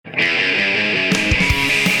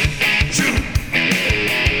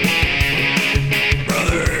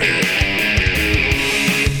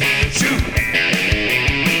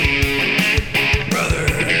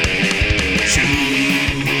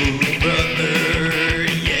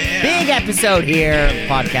episode here of the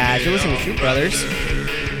podcast. You're listening to Troop Brothers.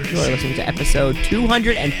 You are listening to episode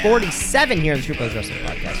 247 here on the Troop Brothers Wrestling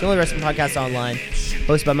Podcast. The only wrestling podcast online,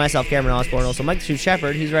 hosted by myself, Cameron Osborne, also Mike the Shoot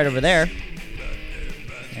Shepherd. He's right over there.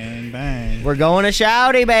 And bang. We're going to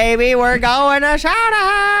Shouty, baby. We're going to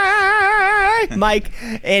Shouty. Mike,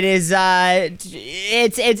 it is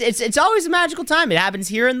it's always a magical time. It happens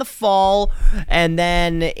here in the fall, and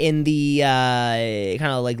then in the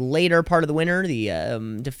kind of like later part of the winter, the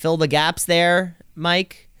to fill the gaps there,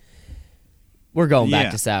 Mike. We're going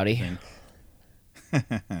back to Saudi.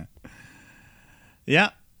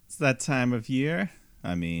 Yeah, it's that time of year.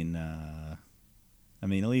 I mean, at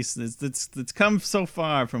least it's come so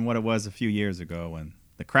far from what it was a few years ago when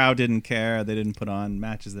the crowd didn't care, they didn't put on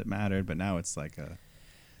matches that mattered, but now it's like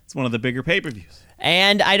it's one of the bigger pay-per-views.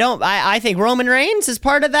 And I think Roman Reigns is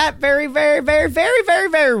part of that very, very, very, very, very,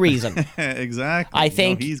 very reason. Exactly. I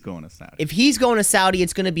think he's going to Saudi. If he's going to Saudi,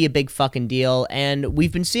 it's going to be a big fucking deal. And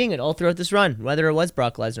we've been seeing it all throughout this run, whether it was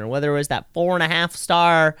Brock Lesnar, whether it was that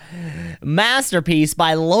 4.5-star masterpiece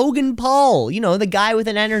by Logan Paul, the guy with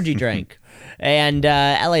an energy drink. And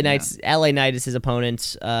LA Knight is his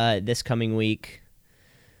opponent this coming week.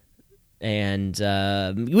 And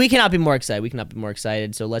we cannot be more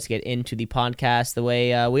excited. So let's get into the podcast the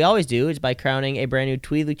way we always do, is by crowning a brand new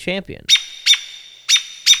Tweet League champion.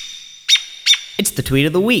 It's the tweet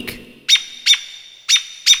of the week.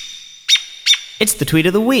 It's the tweet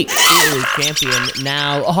of the week. Tweet League champion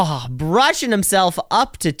now brushing himself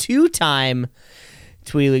up to two-time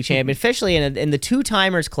Tweet League champion, officially in the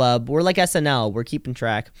Two-Timers Club. We're like SNL. We're keeping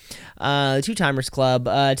track. Two-Timers Club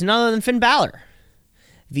to none other than Finn Balor.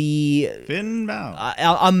 Finn Balor,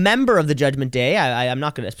 a member of the Judgment Day. I'm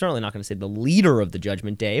certainly not gonna say the leader of the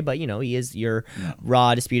Judgment Day, but he is your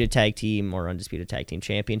Raw Disputed Tag Team or Undisputed Tag Team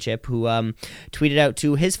Championship, who tweeted out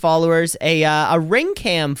to his followers a ring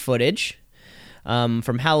cam footage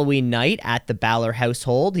from Halloween night at the Balor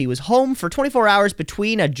household. He was home for 24 hours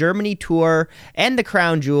between a Germany tour and the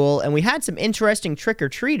Crown Jewel, and we had some interesting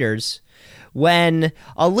trick-or-treaters when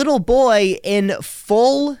a little boy in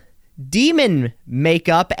full demon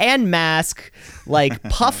makeup and mask, like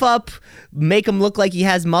puff up, make him look like he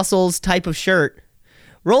has muscles type of shirt,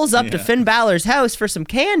 rolls up to Finn Balor's house for some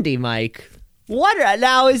candy. Mike,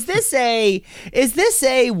 is this a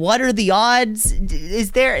what are the odds? Do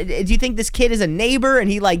you think this kid is a neighbor and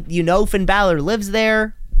he Finn Balor lives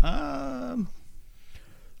there?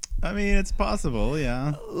 It's possible,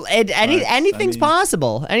 yeah. Anything's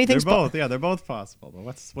possible. Anything's they're both possible.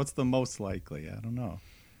 But what's the most likely? I don't know.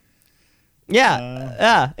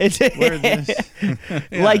 It's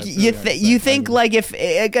you think like if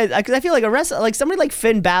because I feel like a wrestler, like somebody like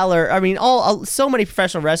Finn Balor. So many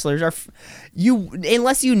professional wrestlers are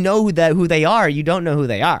unless you know who they are, you don't know who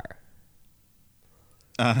they are.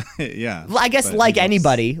 I guess like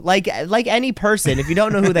anybody, like any person, if you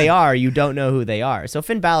don't know who they are, you don't know who they are. So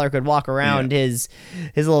Finn Balor could walk around his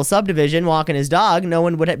little subdivision, walking his dog. No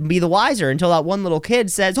one would be the wiser until that one little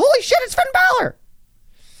kid says, "Holy shit, it's Finn Balor!"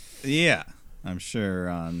 Yeah, I'm sure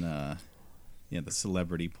on the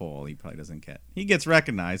celebrity poll, he probably doesn't get. He gets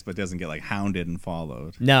recognized, but doesn't get hounded and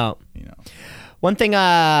followed. No, One thing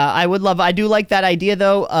I do like that idea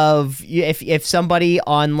though of if somebody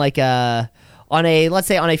on let's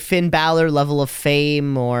say on a Finn Balor level of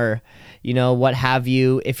fame or what have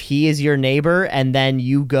you, if he is your neighbor and then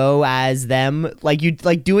you go as them,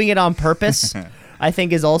 doing it on purpose. I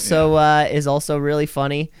think is also really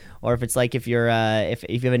funny. Or if it's if you're if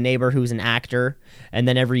you have a neighbor who's an actor and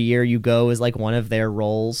then every year you go as one of their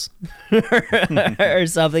roles or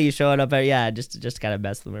something, you showing up at just kind of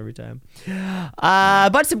mess with them every time.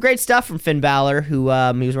 But some great stuff from Finn Balor, who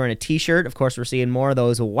he was wearing a t-shirt. Of course, we're seeing more of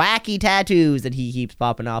those wacky tattoos that he keeps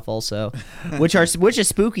popping off also, which is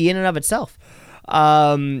spooky in and of itself.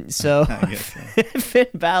 So Finn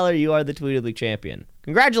Balor, you are the Tweet League champion.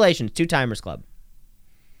 Congratulations, Two-Timers Club.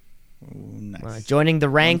 Ooh, nice. Joining the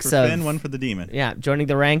ranks one for Finn, one for the Demon. Yeah, joining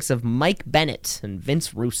the ranks of Mike Bennett and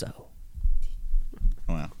Vince Russo.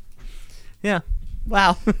 Wow. Yeah.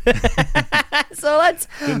 Wow. So let's...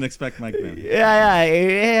 Didn't expect Mike Bennett.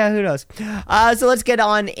 Yeah, who knows? So let's get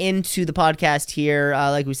on into the podcast here.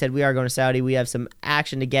 Like we said, we are going to Saudi. We have some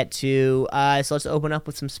action to get to. So let's open up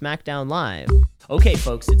with some SmackDown Live. Okay,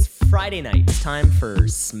 folks, it's Friday night. It's time for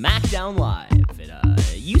SmackDown Live.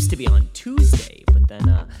 It used to be on Tuesday, but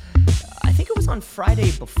then I think it was on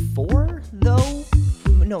Friday before, though.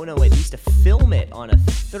 No, wait, we used to film it on a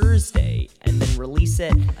Thursday and then release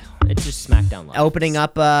it. It's just SmackDown Live. Opening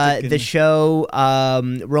up the show,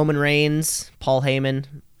 Roman Reigns, Paul Heyman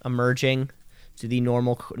emerging to the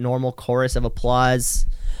normal chorus of applause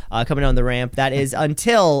coming down the ramp. That is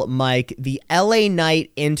until, Mike, the LA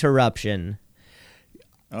Knight interruption.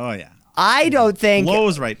 Oh, yeah. I don't think...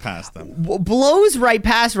 Blows right past them. Blows right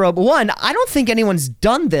past Roman. One, I don't think anyone's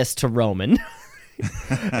done this to Roman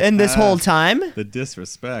in this whole time. The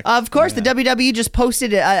disrespect. Of course, the WWE just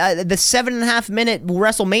posted the 7.5 minute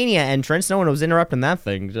WrestleMania entrance. No one was interrupting that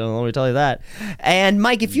thing, so let me tell you that. And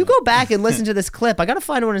Mike, if you go back and listen to this clip, I gotta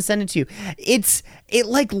find one and send it to you. It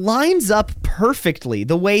like lines up perfectly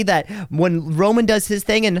the way that when Roman does his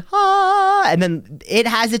thing and then it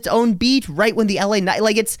has its own beat right when the LA Knight,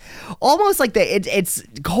 like it's almost like it's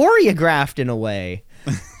choreographed in a way.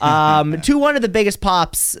 To one of the biggest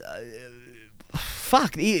pops.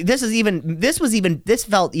 Fuck, this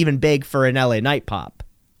felt even big for an LA Knight pop.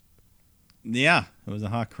 Yeah, it was a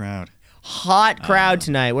hot crowd. Hot crowd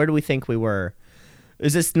tonight. Where do we think we were?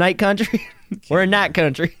 Is this night country? We're in that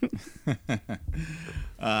country.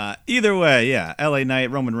 Either way, yeah. LA Knight,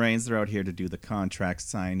 Roman Reigns, they're out here to do the contract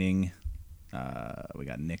signing. We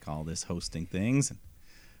got Nick Aldis hosting things.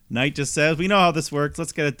 Knight just says, we know how this works.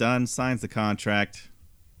 Let's get it done. Signs the contract.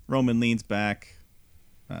 Roman leans back.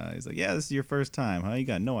 He's like, yeah, this is your first time, huh? You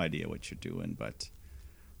got no idea what you're doing, but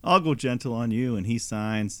I'll go gentle on you. And he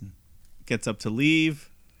signs and gets up to leave.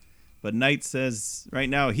 But Knight says right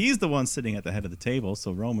now he's the one sitting at the head of the table,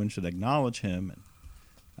 so Roman should acknowledge him.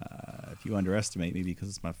 And if you underestimate me because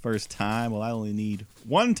it's my first time, well, I only need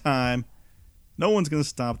one time. No one's going to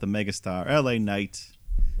stop the megastar LA Knight.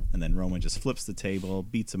 And then Roman just flips the table,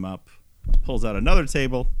 beats him up, pulls out another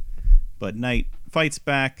table. But Knight fights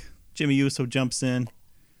back. Jimmy Uso jumps in.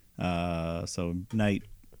 So Knight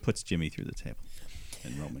puts Jimmy through the table,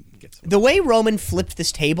 and Roman gets away. The way Roman flipped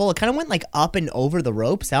this table, it kind of went like up and over the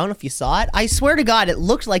ropes. I don't know if you saw it. I swear to God, it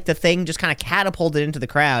looked like the thing just kind of catapulted into the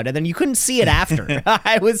crowd, and then you couldn't see it after.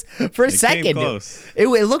 I was for a second. Came close. It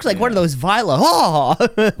looked like one of those Vila. Oh,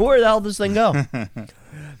 where the hell did this thing go?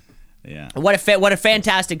 Yeah. What a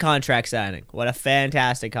fantastic contract signing. What a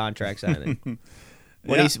fantastic contract signing.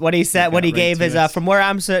 What he said, what he gave is from where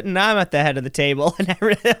I'm sitting, I'm at the head of the table, and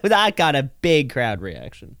that got a big crowd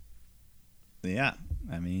reaction. Yeah,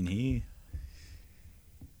 I mean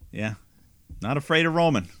not afraid of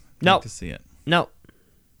Roman. No, to see it. No.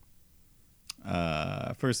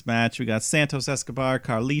 First match, we got Santos Escobar,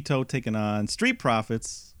 Carlito taking on Street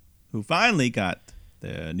Profits, who finally got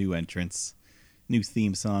the new entrance, new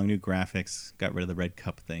theme song, new graphics, got rid of the red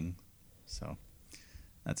cup thing, so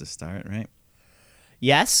that's a start, right?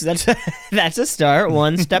 Yes, that's a start.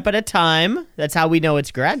 One step at a time. That's how we know it's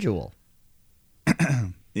gradual.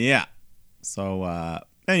 Yeah. So,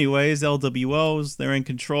 anyways, LWOs, they're in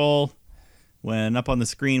control. When up on the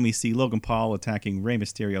screen, we see Logan Paul attacking Rey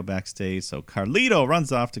Mysterio backstage. So Carlito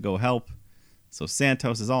runs off to go help. So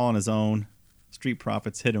Santos is all on his own. Street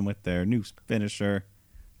Profits hit him with their new finisher.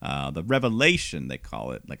 The Revelation, they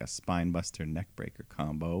call it, like a spine buster neck breaker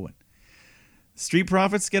combo. And Street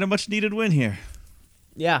Profits get a much needed win here.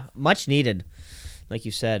 Yeah, much needed, like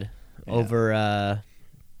you said, over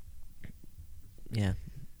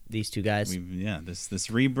these two guys. This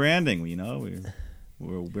rebranding,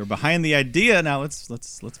 we're behind the idea now. Let's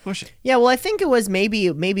push it. Yeah, well, I think it was maybe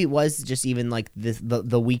it was just even like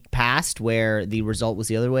the week past where the result was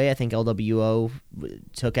the other way. I think LWO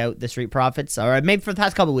took out the Street Profits, or maybe for the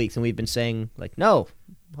past couple of weeks, and we've been saying like, no,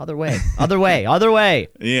 other way, other way, other way.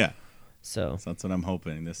 Yeah. So that's what I'm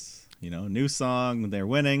hoping. This. New song, they're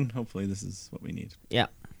winning. Hopefully this is what we need. Yeah.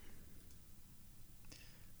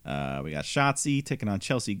 We got Shotzi taking on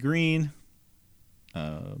Chelsea Green.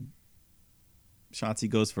 Shotzi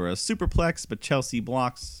goes for a superplex, but Chelsea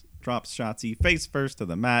drops Shotzi face first to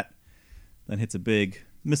the mat, then hits a big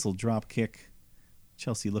missile drop kick.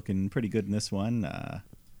 Chelsea looking pretty good in this one,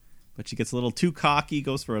 but she gets a little too cocky,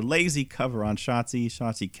 goes for a lazy cover on Shotzi.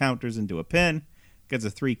 Shotzi counters into a pin, gets a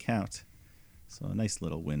 3 count. So a nice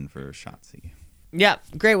little win for Shotzi. Yeah,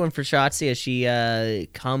 great one for Shotzi as she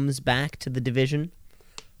comes back to the division.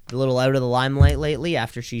 A little out of the limelight lately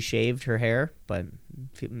after she shaved her hair, but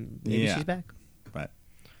maybe she's back. But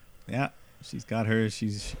yeah, she's got her.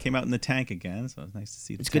 She came out in the tank again, so it's nice to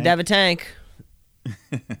see. It's good to have a tank.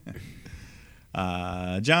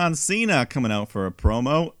 John Cena coming out for a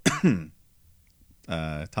promo,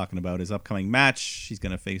 talking about his upcoming match. He's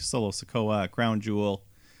going to face Solo Sikoa at Crown Jewel.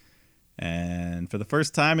 And for the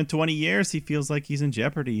first time in 20 years, he feels like he's in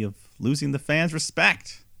jeopardy of losing the fans'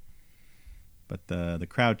 respect. But the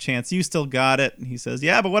crowd chants, "You still got it." And he says,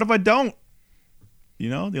 "Yeah, but what if I don't?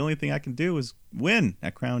 The only thing I can do is win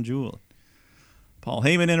at Crown Jewel." Paul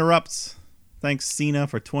Heyman interrupts, thanks Cena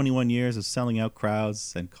for 21 years of selling out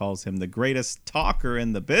crowds, and calls him the greatest talker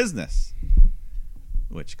in the business.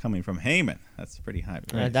 which coming from Heyman, that's pretty high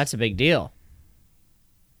praise. That's a big deal.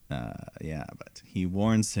 Yeah, but he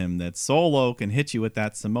warns him that Solo can hit you with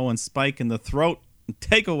that Samoan spike in the throat and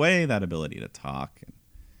take away that ability to talk. And,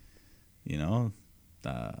 you know,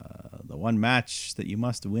 the one match that you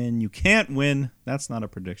must win, you can't win. That's not a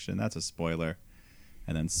prediction. That's a spoiler.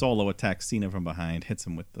 And then Solo attacks Cena from behind, hits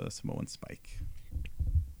him with the Samoan spike.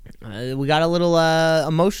 We got a little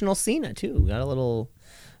emotional Cena too. We got a little.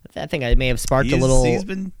 I think I may have sparked a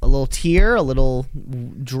little tear, a little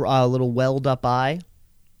welled up eye.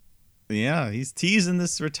 Yeah, he's teasing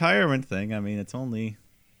this retirement thing. I mean, it's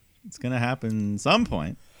gonna happen some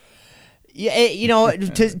point. Yeah, you know,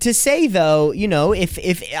 to say though, you know,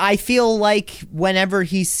 if I feel like whenever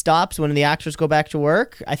he stops, when the actors go back to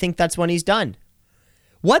work, I think that's when he's done.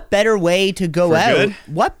 What better way to go out? Good?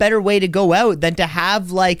 What better way to go out than to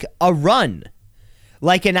have like a run,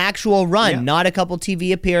 like an actual run, not a couple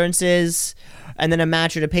TV appearances and then a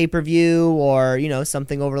match at a pay-per-view or, you know,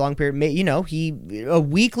 something over a long period. You know, a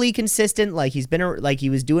weekly consistent like he's been like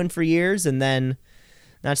he was doing for years, and then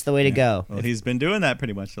that's the way to go. Well, he's been doing that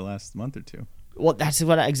pretty much the last month or two. Well, that's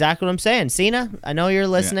exactly what I'm saying. Cena, I know you're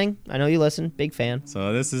listening. I know you listen. Big fan.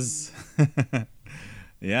 So this is,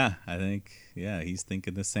 yeah, I think, he's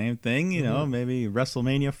thinking the same thing. You know, maybe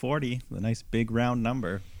WrestleMania 40, the nice big round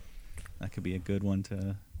number. That could be a good one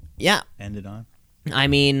to end it on. I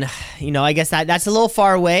mean, you know, I guess that's a little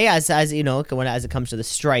far away as you know, as it comes to the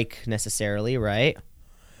strike necessarily, right?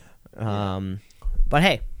 But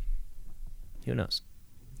hey, who knows?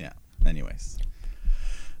 Yeah. Anyways,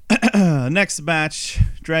 next match,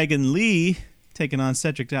 Dragon Lee taking on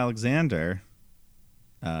Cedric Alexander.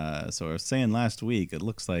 So I was saying last week, it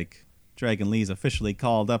looks like Dragon Lee's officially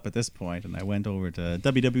called up at this point, and I went over to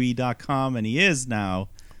WWE.com, and he is now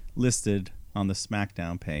listed on the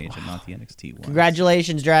SmackDown page and not the NXT one.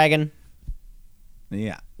 Congratulations, Dragon.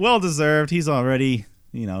 Yeah, well deserved. He's already,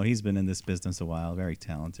 you know, he's been in this business a while. Very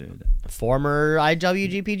talented. Former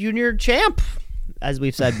IWGP Junior champ, as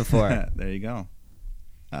we've said before. There you go.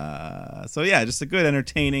 So yeah, just a good,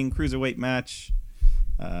 entertaining cruiserweight match.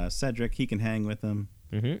 Cedric, he can hang with him.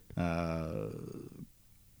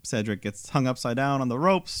 Cedric gets hung upside down on the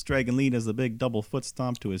ropes. Dragon Lee does a big double foot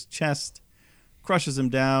stomp to his chest, crushes him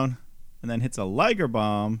down, and then hits a Liger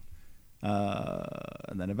Bomb.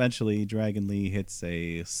 And then eventually Dragon Lee hits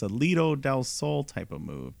a Salito del Sol type of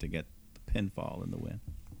move to get the pinfall in the win.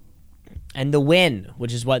 And the win,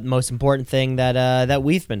 which is what most important thing that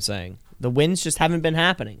we've been saying. The wins just haven't been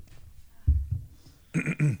happening.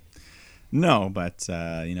 No, but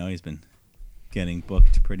you know, he's been getting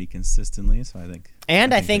booked pretty consistently, so I think.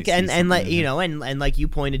 And I think like you know, and like you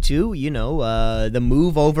pointed to, you know, the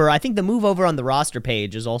move over. I think the move over on the roster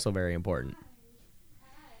page is also very important.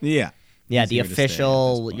 Yeah. Yeah, the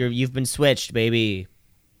official. You've been switched, baby.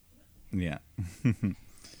 Yeah.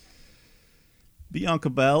 Bianca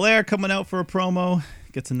Belair coming out for a promo,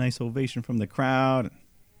 gets a nice ovation from the crowd.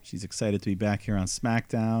 She's excited to be back here on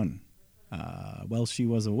SmackDown. While she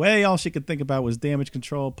was away, all she could think about was Damage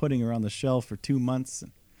Control, putting her on the shelf for 2 months.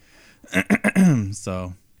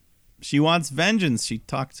 So she wants vengeance. She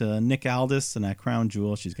talked to Nick Aldis, and at Crown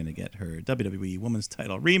Jewel, she's going to get her WWE Women's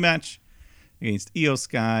Title rematch against Io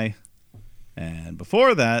Sky. And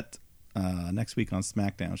before that, next week on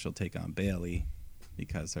SmackDown, she'll take on Bayley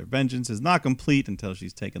because her vengeance is not complete until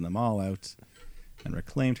she's taken them all out and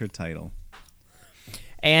reclaimed her title.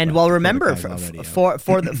 And well, remember for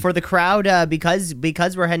the crowd, because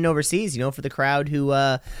we're heading overseas, you know, for the crowd who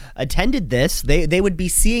attended this, they would be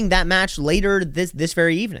seeing that match later this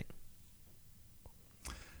very evening.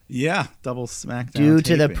 Yeah, double SmackDown due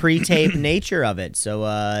taping. to the pre-tape nature of it.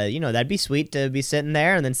 So you know, that'd be sweet to be sitting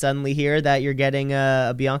there and then suddenly hear that you're getting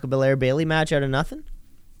a Bianca Belair Bayley match out of nothing.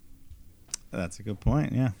 That's a good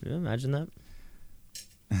point. Yeah, imagine that.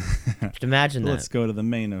 Just imagine that. Let's go to the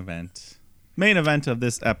main event. Main event of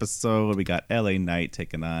this episode, we got LA Knight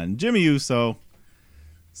taking on Jimmy Uso.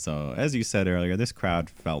 So, as you said earlier, this crowd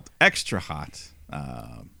felt extra hot.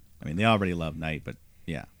 I mean, they already love Knight, but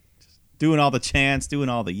yeah, just doing all the chants, doing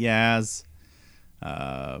all the yas.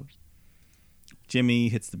 Jimmy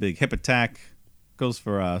hits the big hip attack, goes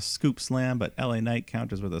for a scoop slam, but LA Knight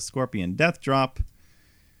counters with a scorpion death drop. A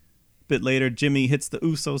bit later, Jimmy hits the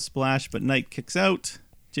Uso splash, but Knight kicks out.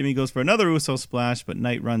 Jimmy goes for another Uso splash, but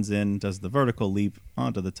Knight runs in, does the vertical leap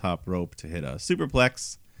onto the top rope to hit a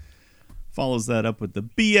superplex. Follows that up with the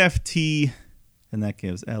BFT, and that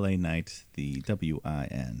gives LA Knight the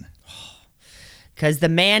WIN. Because the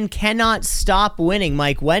man cannot stop winning,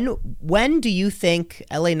 Mike. When do you think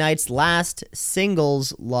LA Knight's last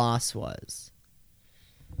singles loss was?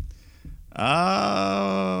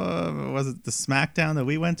 Was it the SmackDown that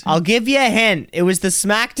we went to? I'll give you a hint. It was the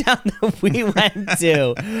SmackDown that we went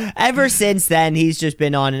to. Ever since then, he's just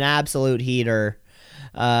been on an absolute heater.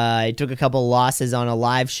 He took a couple losses on a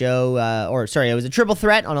live show, it was a triple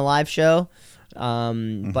threat on a live show.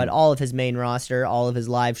 But all of his main roster, all of his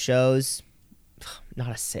live shows,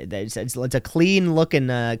 it's a clean looking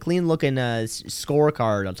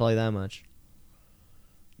scorecard. I'll tell you that much.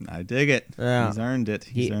 I dig it. Yeah. He's earned it.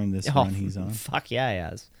 He's earned this run he's on. Fuck yeah, he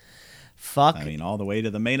has. All the way to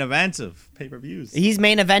the main event of pay-per-views. He's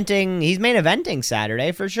main eventing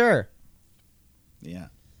Saturday for sure. Yeah.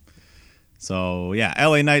 So, yeah,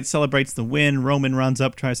 LA Knight celebrates the win. Roman runs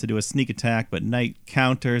up, tries to do a sneak attack, but Knight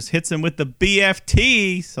counters, hits him with the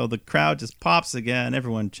BFT. So the crowd just pops again.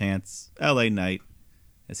 Everyone chants LA Knight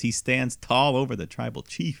as he stands tall over the tribal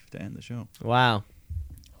chief to end the show. Wow.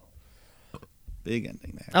 Big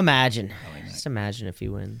ending there. Imagine. Just imagine if he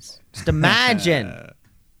wins. Just imagine.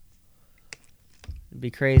 It'd be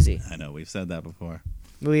crazy. I know. We've said that before.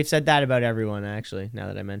 We've said that about everyone, actually, now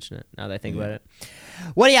that I mention it, now that I think about it.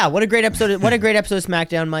 What a great episode. What a great episode of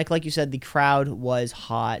SmackDown, Mike. Like you said, the crowd was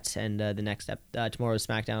hot, and the next tomorrow's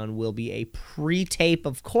SmackDown will be a pre-tape,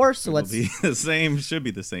 of course. So should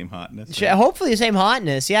be the same hotness. Hopefully the same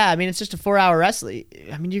hotness, yeah. I mean, it's just a 4-hour wrestling.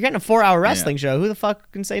 I mean, you're getting a 4-hour wrestling show. Who the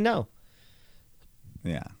fuck can say no?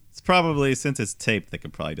 Yeah. It's probably, since it's taped, they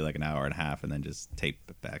could probably do like an hour and a half and then just tape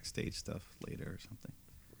the backstage stuff later or something.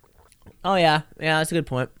 Oh, yeah. Yeah, that's a good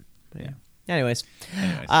point. Yeah. Anyways.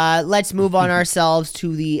 Let's move on ourselves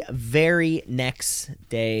to the very next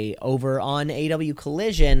day over on AW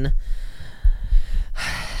Collision.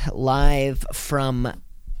 Live from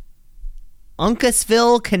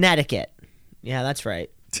Uncasville, Connecticut. Yeah, that's right.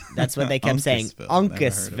 That's what they kept saying.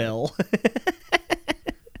 Uncasville.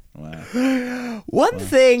 Wow. One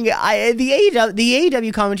thing, the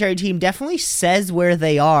AEW commentary team definitely says where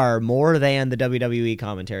they are more than the WWE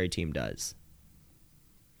commentary team does.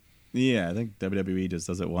 Yeah, I think WWE just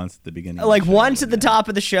does it once at the beginning. Like once at the top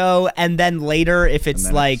of the show, and then later if it's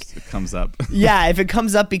like it comes up. Yeah, if it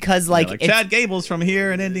comes up because like Chad Gable's from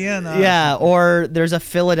here in Indiana. Yeah, or there's a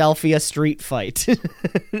Philadelphia street fight.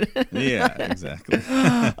 Yeah, exactly.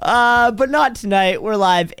 But not tonight. We're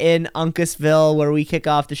live in Uncasville, where we kick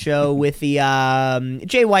off the show with the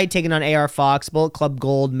Jay White taking on AR Fox, Bullet Club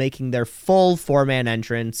Gold making their full 4-man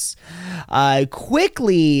entrance,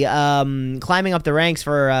 quickly climbing up the ranks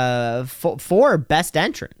for best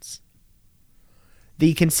entrance.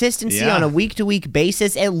 The consistency on a week-to-week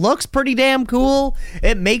basis, it looks pretty damn cool.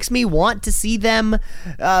 It makes me want to see them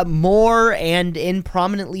more and in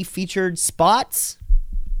prominently featured spots.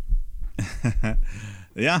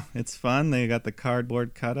 Yeah, it's fun. They got the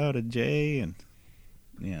cardboard cutout of Jay, and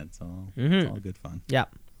yeah, it's all good fun. Yeah.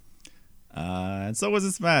 And so was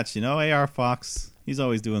this match. AR Fox, he's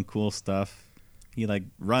always doing cool stuff. He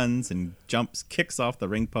runs and jumps, kicks off the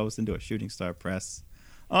ring post into a shooting star press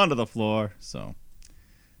onto the floor. So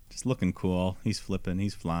just looking cool. He's flipping,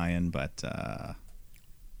 he's flying, but the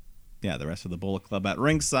rest of the Bullet Club at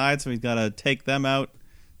ringside, so he's got to take them out.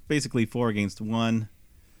 Basically 4 against 1.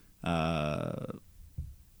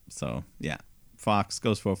 Fox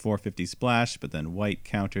goes for a 450 splash, but then White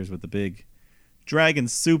counters with the big dragon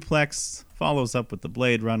suplex, follows up with the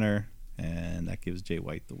Blade Runner, and that gives Jay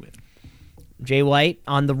White the win. Jay White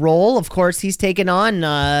on the roll. Of course, he's taken on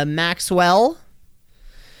Maxwell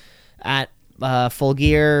at Full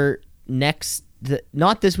Gear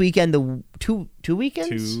not this weekend, the two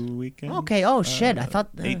weekends? 2 weekends. Okay, oh shit, I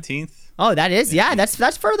thought... 18th. Oh, that is? Yeah,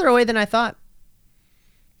 that's further away than I thought.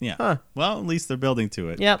 Yeah. Huh. Well, at least they're building to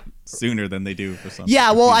it. Yep. Sooner than they do for some.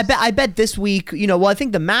 Yeah, well, I bet this week, I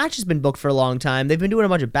think the match has been booked for a long time. They've been doing a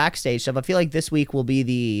bunch of backstage stuff. I feel like this week will be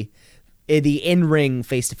the in-ring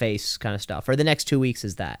face-to-face kind of stuff. Or the next 2 weeks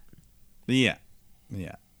is that. Yeah.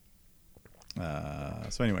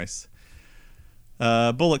 So anyways,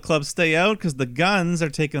 Bullet Club stay out because the Guns are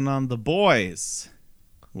taking on the Boys,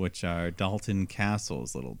 which are Dalton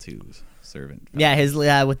Castle's little twos. Servant. Yeah, his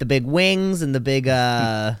with the big wings and the big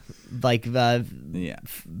what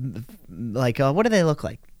do they look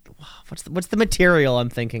like? What's the material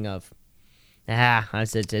I'm thinking of?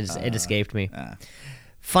 It escaped me.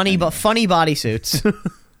 Funny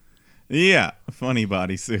bodysuits. Yeah, funny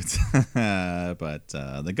bodysuits. But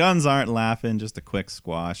the Guns aren't laughing. Just a quick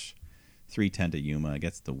squash. 3-10 to Yuma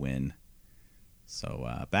gets the win. So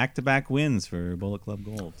back-to-back wins for Bullet Club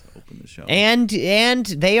Gold to open the show. And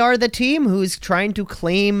they are the team who's trying to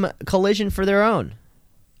claim Collision for their own.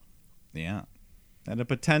 Yeah. And a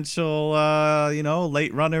potential,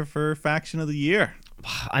 late runner for Faction of the Year.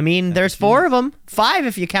 I mean, there's 4 of them. 5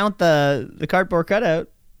 if you count the cardboard cutout.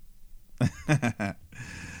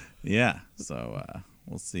 Yeah, so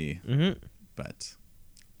we'll see. Mm-hmm. But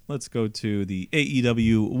let's go to the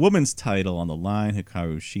AEW Women's title on the line.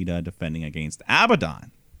 Hikaru Shida defending against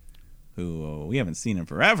Abaddon, who we haven't seen in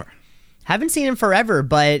forever. Haven't seen him forever,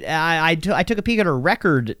 but I took a peek at her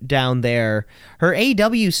record down there. Her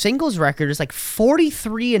AEW singles record is like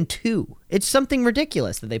 43-2. It's something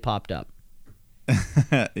ridiculous that they popped up.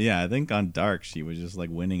 Yeah, I think on Dark she was just like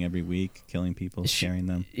winning every week, killing people, scaring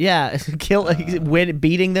them. Yeah,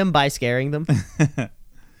 beating them by scaring them.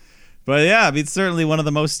 But yeah, I mean, certainly one of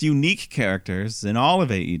the most unique characters in all of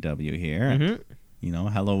AEW here. Mm-hmm. You know,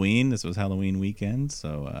 Halloween. This was Halloween weekend,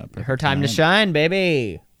 so her time to shine,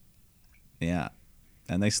 baby. Yeah,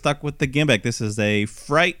 and they stuck with the gimmick. This is a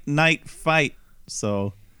Fright Night fight,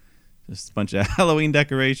 so just a bunch of Halloween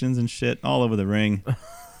decorations and shit all over the ring.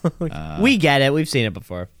 We get it. We've seen it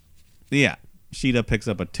before. Yeah. Shida picks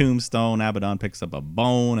up a tombstone. Abaddon picks up a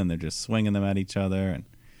bone, and they're just swinging them at each other. And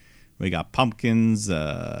we got pumpkins.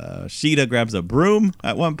 Shida grabs a broom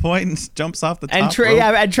at one point and jumps off the top rope.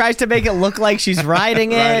 And tries to make it look like she's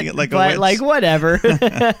riding it, like but like whatever.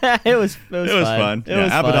 It was fun.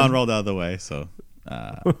 Abaddon rolled out of the way. So,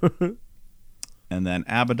 and then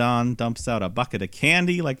Abaddon dumps out a bucket of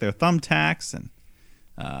candy like they're thumbtacks and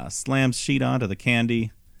slams Shida onto the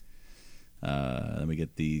candy. Then we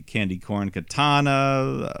get the candy corn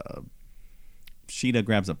katana. Shida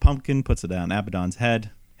grabs a pumpkin, puts it on Abaddon's head,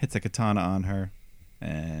 hits a katana on her,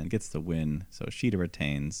 and gets the win. So Shida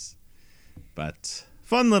retains. But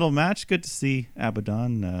fun little match. Good to see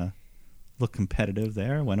Abaddon look competitive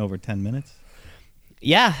there. Went over 10 minutes.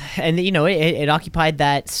 Yeah, and you know it occupied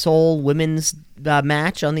that sole women's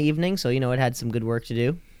match on the evening, so you know it had some good work to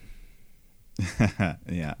do.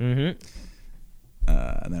 Yeah. Mm-hmm.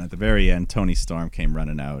 And then at the very end, Toni Storm came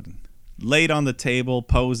running out and laid on the table,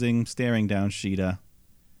 posing, staring down Shida.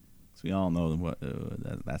 So we all know what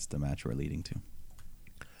that's the match we're leading to.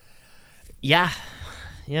 Yeah.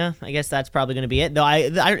 I guess that's probably going to be it. Though I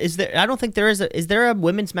don't think there is. Is there a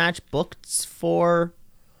women's match booked for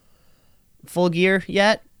Full Gear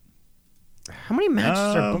yet? How many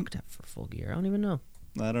matches are booked up for Full Gear? I don't even know.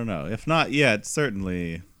 I don't know. If not yet,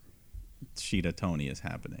 certainly Shida Tony is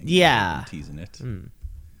happening. Yeah, teasing it.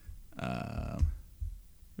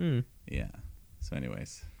 Yeah. So,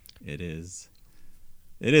 anyways, it is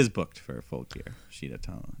booked for Full Gear. Shida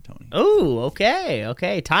Tony. Oh,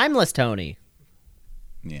 okay. Timeless Tony.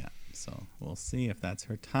 Yeah. So we'll see if that's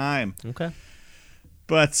her time. Okay.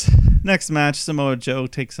 But next match, Samoa Joe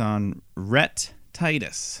takes on Rhett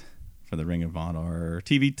Titus for the Ring of Honor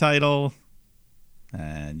TV title.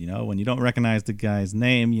 And, you know, when you don't recognize the guy's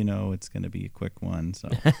name, you know it's going to be a quick one. So,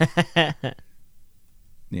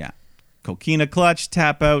 yeah. Coquina clutch,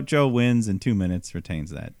 tap out. Joe wins in 2 minutes,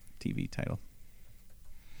 retains that TV title.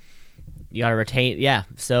 You got to retain. Yeah.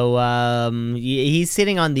 So he's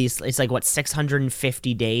sitting on these. It's like, what,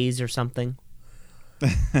 650 days or something?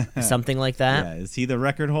 Something like that. Yeah. Is he the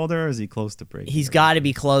record holder or is he close to breaking? He's got to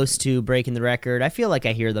be close to breaking the record. I feel like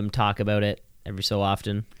I hear them talk about it every so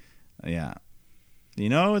often. Yeah. You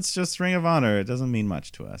know, it's just Ring of Honor. It doesn't mean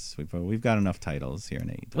much to us. We've got enough titles here in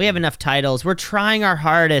AEW. We have enough titles. We're trying our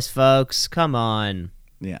hardest, folks. Come on.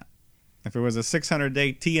 Yeah. If it was a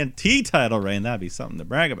 600-day TNT title reign, that'd be something to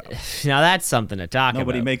brag about. Now that's something to talk about.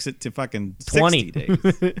 Nobody makes it to fucking 20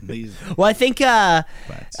 days. Well, I think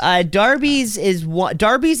Darby's is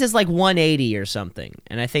like 180 or something,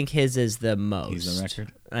 and I think his is the most. He's the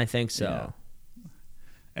record. I think so. Yeah.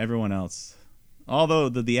 Everyone else. Although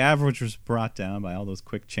the average was brought down by all those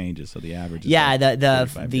quick changes, so the average is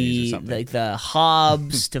the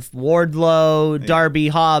Hobbs to Wardlow, Darby,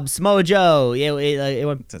 Hobbs, Mojo. It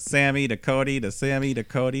went to Sammy, to Cody, to Sammy, to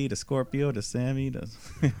Cody, to Scorpio, to Sammy, to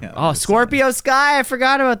Scorpio Sky. I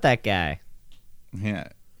forgot about that guy. Yeah,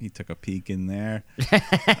 he took a peek in there.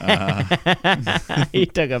 He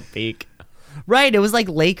took a peek. Right, it was like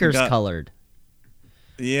Lakers colored.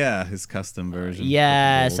 Yeah, his custom version.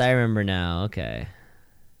 Yes, I remember now. Okay.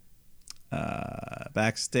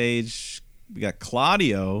 Backstage, we got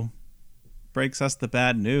Claudio breaks us the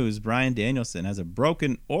bad news. Bryan Danielson has a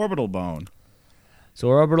broken orbital bone. So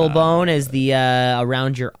orbital bone is the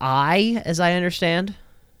around your eye, as I understand.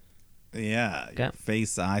 Yeah, your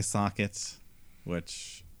face eye sockets,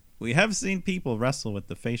 which we have seen people wrestle with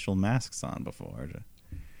the facial masks on before to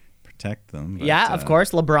protect them. But, yeah, of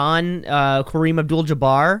course. LeBron, Kareem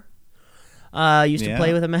Abdul-Jabbar used to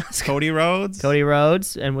play with a mask. Cody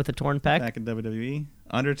Rhodes, and with a torn pec. Back in WWE.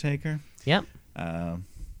 Undertaker. Yep.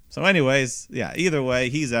 So anyways, yeah, either way,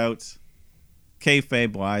 he's out.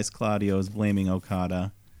 Kayfabe-wise, Claudio's blaming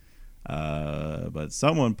Okada. But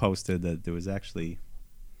someone posted that there was actually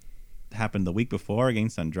happened the week before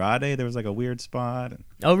against Andrade. There was like a weird spot.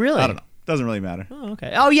 Oh, really? I don't know. Doesn't really matter. Oh,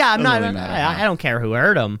 okay. Oh, yeah. I don't care who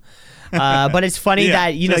hurt him. But it's funny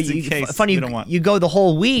that you go the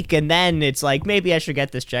whole week and then it's like maybe I should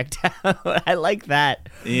get this checked out. I like that.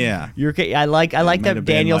 Yeah. I like that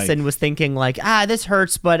Danielson was thinking like, this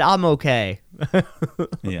hurts, but I'm okay.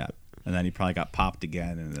 Yeah. And then he probably got popped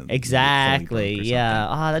again. And exactly.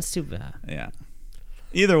 Yeah. That's too bad. Yeah.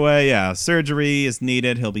 Either way, yeah, surgery is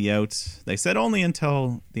needed. He'll be out. They said only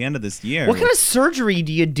until the end of this year. What kind of surgery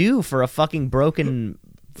do you do for a fucking broken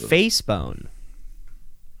face bone?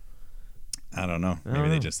 I don't know. Maybe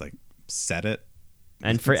they just like set it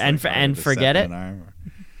and forget it.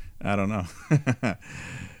 I don't know.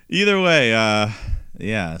 Either way,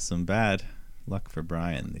 yeah, some bad luck for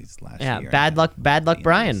Brian these last year. Yeah, bad luck,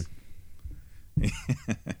 Brian.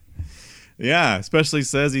 Yeah, especially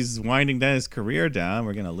says he's winding down his career down.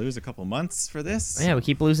 We're gonna lose a couple months for this. Yeah, we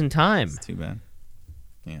keep losing time. It's too bad.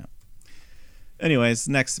 Yeah. Anyways,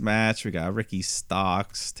 next match we got Ricky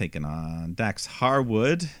Starks taking on Dax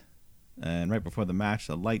Harwood. And right before the match,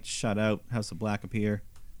 the lights shut out. House of Black appear,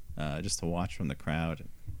 just to watch from the crowd.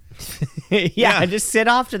 Yeah, just sit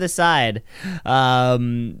off to the side,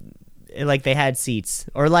 like they had seats,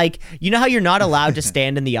 or like you know how you're not allowed to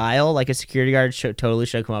stand in the aisle. Like a security guard totally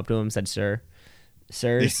should have come up to him and said,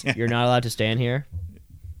 "Sirs, you're not allowed to stand here."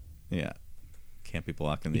 Yeah, can't be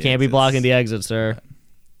blocking the. You can't be blocking the exit, sir.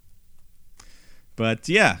 But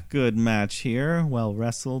yeah, good match here. Well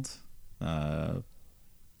wrestled.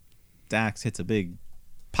 Dax hits a big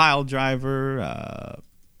pile driver,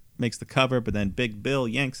 makes the cover, but then Big Bill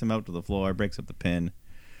yanks him out to the floor, breaks up the pin.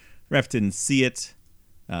 Ref didn't see it.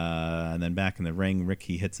 And then back in the ring,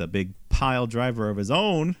 Ricky hits a big pile driver of his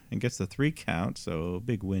own and gets the 3 count. So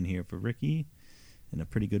big win here for Ricky in a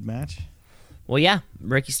pretty good match. Well, yeah,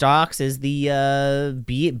 Ricky Starks is the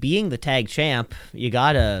being the tag champ. You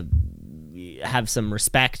gotta have some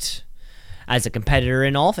respect as a competitor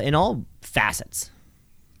in all facets.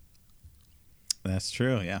 That's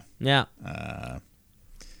true, yeah. Yeah.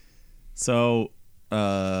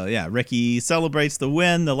 Yeah, Ricky celebrates the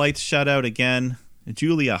win. The lights shut out again.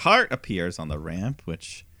 Julia Hart appears on the ramp,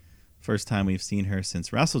 which first time we've seen her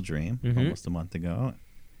since Wrestle Dream, almost a month ago.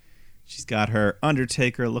 She's got her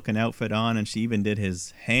Undertaker looking outfit on, and she even did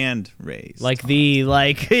his hand raise. That's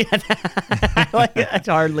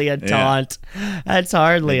hardly a taunt. Yeah. That's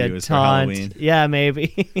hardly maybe a taunt. Yeah,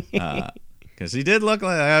 maybe. Because she did look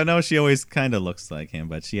like, I know she always kind of looks like him,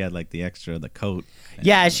 but she had like the coat.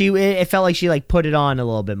 Yeah, it felt like she like put it on a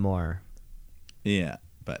little bit more. Yeah,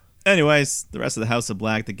 but anyways, the rest of the House of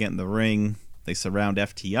Black, they get in the ring. They surround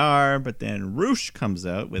FTR, but then Roosh comes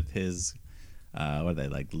out with his, what are they,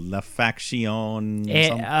 like La Faction?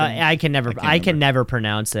 I can never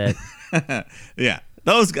pronounce it. Yeah,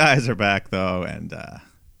 those guys are back though, and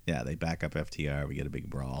they back up FTR. We get a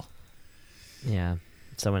big brawl. Yeah.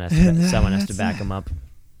 Someone has to back him up.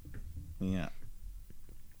 Yeah.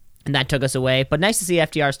 And that took us away. But nice to see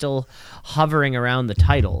FTR still hovering around the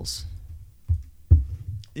titles.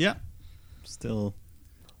 Yeah. Still,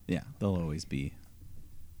 yeah, they'll always be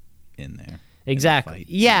in there. Exactly.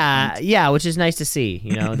 Yeah, which is nice to see.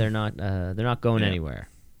 You know, they're not going anywhere.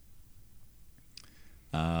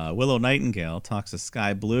 Willow Nightingale talks to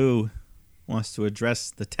Sky Blue, wants to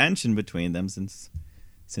address the tension between them since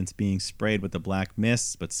being sprayed with the black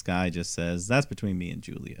mist, but Sky just says, that's between me and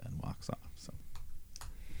Julia, and walks off. So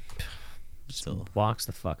still walks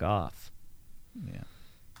the fuck off. Yeah.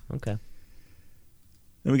 Okay.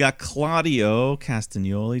 Then we got Claudio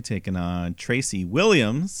Castagnoli taking on Tracy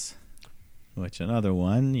Williams, which another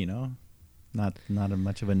one, you know, not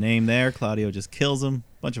much of a name there. Claudio just kills him,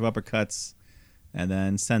 bunch of uppercuts, and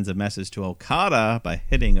then sends a message to Okada by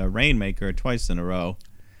hitting a Rainmaker twice in a row.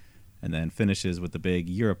 And then finishes with the big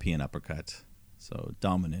European uppercut. So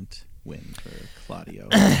dominant win for Claudio.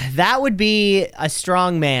 That would be a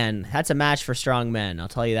strong man. That's a match for strong men. I'll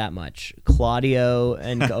tell you that much. Claudio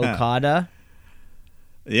and Okada.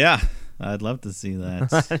 Yeah, I'd love to see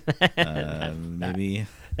that. Maybe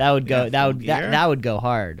that would go. That would go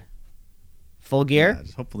hard. Full gear.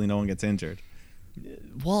 Yeah, hopefully, no one gets injured.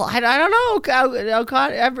 Well, I don't know.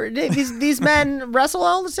 Okada, these men wrestle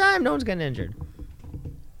all the time. No one's getting injured.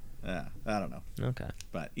 Yeah, I don't know. Okay.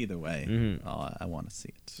 But either way, I want to see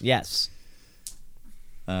it. Yes.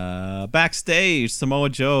 Backstage, Samoa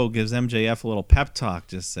Joe gives MJF a little pep talk.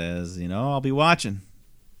 Just says, I'll be watching.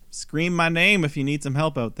 Scream my name if you need some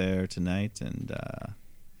help out there tonight. And,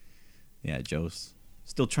 Joe's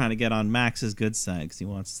still trying to get on Max's good side because he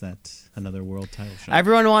wants another world title shot.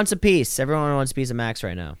 Everyone wants a piece. Everyone wants a piece of Max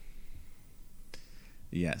right now.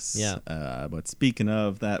 Yes. Yeah. But speaking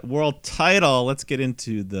of that world title, let's get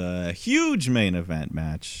into the huge main event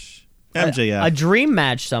match. MJF. A dream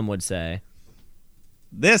match, some would say.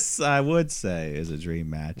 This, I would say, is a dream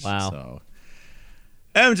match. Wow. So,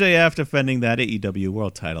 MJF defending that AEW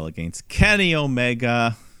world title against Kenny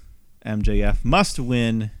Omega. MJF must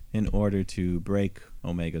win in order to break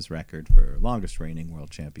Omega's record for longest reigning world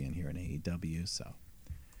champion here in AEW. So,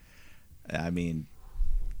 I mean,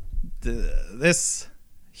 this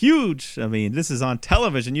huge. I mean, this is on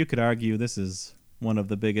television. You could argue this is one of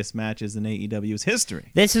the biggest matches in AEW's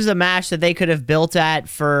history. This is a match that they could have built at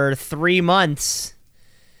for 3 months.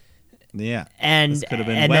 Yeah, and this could have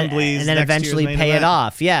been Wembley's and then next eventually year's main pay event. it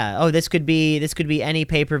off. Yeah. Oh, this could be any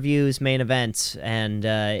pay-per-view's main event, and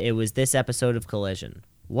it was this episode of Collision.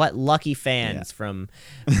 What lucky fans from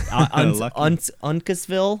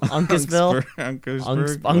Uncasville,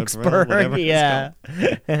 Unksburg, yeah,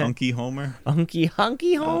 Unky Homer, Hunky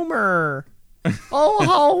Homer.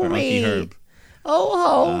 Oh, homie, Herb. Oh,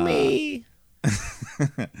 homie.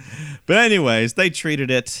 But anyways, they treated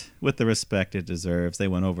it with the respect it deserves. They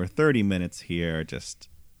went over 30 minutes here, just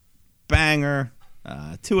banger.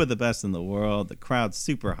 2 of the best in the world. The crowd's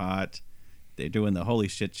super hot. They're doing the holy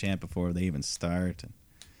shit chant before they even start.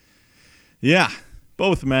 Yeah,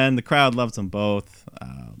 both men. The crowd loves them both.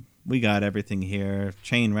 We got everything here.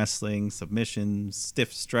 Chain wrestling, submissions,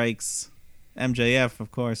 stiff strikes. MJF, of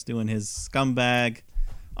course, doing his scumbag.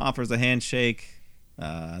 Offers a handshake.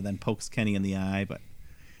 Then pokes Kenny in the eye. But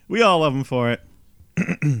we all love him for it.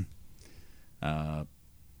 And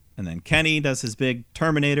then Kenny does his big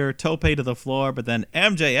Terminator tope to the floor. But then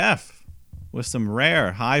MJF, with some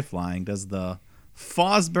rare high flying, does the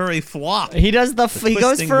Fosbury flop. He does he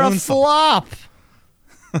goes for a flop.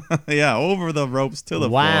 Yeah, over the ropes to the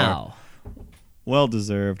floor. Wow. Well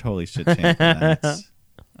deserved. Holy shit, chant for that.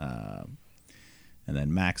 And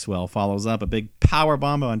then Maxwell follows up a big power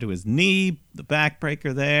bomb onto his knee, the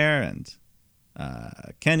backbreaker there, and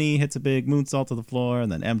Kenny hits a big moonsault to the floor,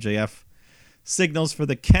 and then MJF signals for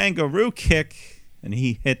the kangaroo kick, and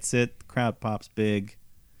he hits it. The crowd pops big.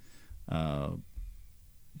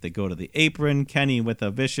 They go to the apron. Kenny with a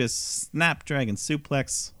vicious snapdragon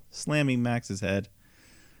suplex, slamming Max's head.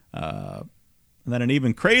 And then an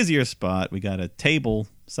even crazier spot. We got a table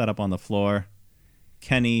set up on the floor.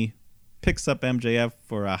 Kenny picks up MJF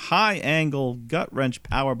for a high-angle gut-wrench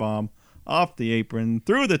powerbomb off the apron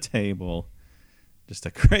through the table. Just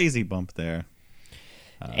a crazy bump there.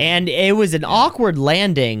 And it was an awkward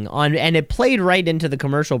landing and it played right into the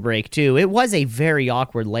commercial break too. It was a very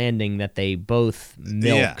awkward landing that they both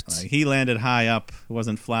milked. Yeah, he landed high up. It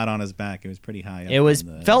wasn't flat on his back. It was pretty high up. It was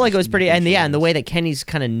felt like it was pretty, and the way that Kenny's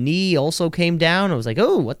kind of knee also came down, I was like,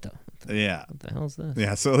 oh, what the hell is this?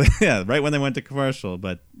 Yeah, so right when they went to commercial,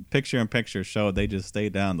 but picture-in-picture showed they just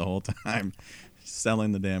stayed down the whole time,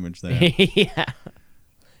 selling the damage there. Yeah.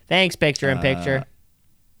 Thanks, picture-in-picture.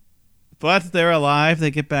 But they're alive.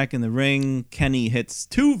 They get back in the ring. Kenny hits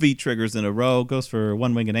 2 V-triggers in a row, goes for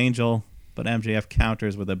one-winged angel, but MJF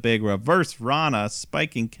counters with a big reverse Rana,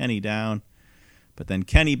 spiking Kenny down. But then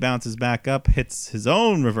Kenny bounces back up, hits his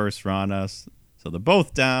own reverse Rana. So they're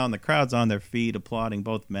both down. The crowd's on their feet, applauding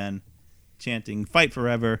both men, chanting, "Fight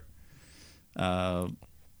forever."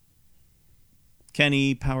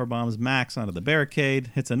 Kenny powerbombs Max onto the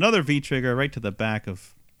barricade, hits another V-trigger right to the back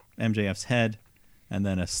of MJF's head. And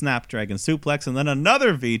then a snapdragon suplex, and then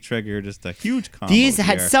another V-trigger, just a huge combo. These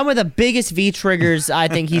had some of the biggest V-triggers I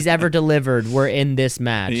think he's ever delivered were in this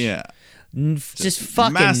match. Yeah. Just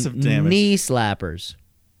fucking massive damage. Knee slappers.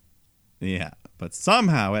 Yeah, but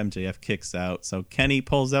somehow MJF kicks out, so Kenny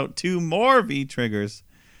pulls out 2 more V-triggers,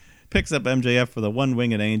 picks up MJF for the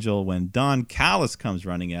one-winged angel when Don Callis comes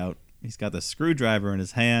running out. He's got the screwdriver in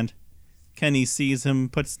his hand. Kenny sees him,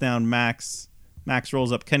 puts down Max. Max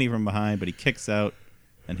rolls up Kenny from behind, but he kicks out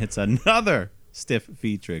and hits another stiff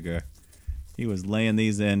V-trigger. He was laying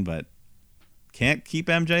these in, but can't keep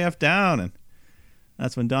MJF down. And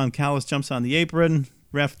that's when Don Callis jumps on the apron.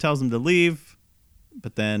 Ref tells him to leave.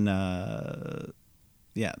 But then,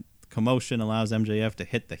 commotion allows MJF to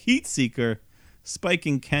hit the Heat Seeker,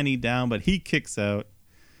 spiking Kenny down, but he kicks out.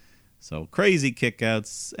 So crazy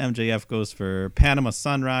kickouts. MJF goes for Panama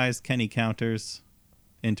Sunrise. Kenny counters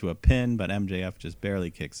into a pin, but MJF just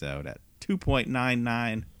barely kicks out at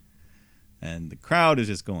 2.99. And the crowd is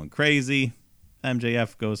just going crazy.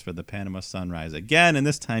 MJF goes for the Panama Sunrise again, and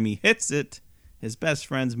this time he hits it. His best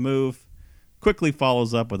friend's move. Quickly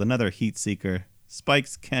follows up with another Heat Seeker.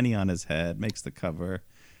 Spikes Kenny on his head, makes the cover,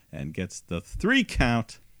 and gets the 3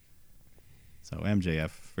 count. So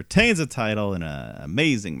MJF retains the title in an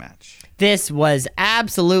amazing match. This was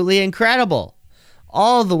absolutely incredible.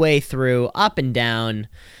 all the way through, up and down.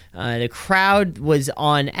 The crowd was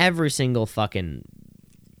on every single fucking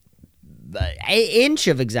inch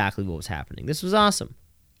of exactly what was happening. This was awesome.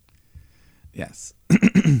 Yes.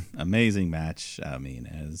 Amazing match. I mean,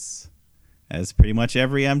 as pretty much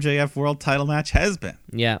every MJF world title match has been.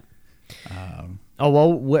 Yeah.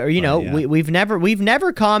 We've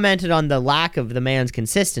never commented on the lack of the man's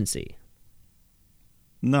consistency.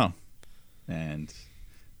 No. And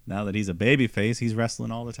now that he's a babyface, he's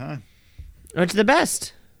wrestling all the time. It's the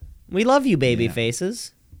best. We love you, baby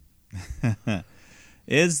faces.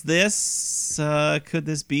 Is this could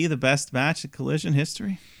this be the best match in Collision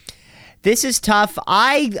history? This is tough.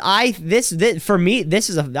 This for me,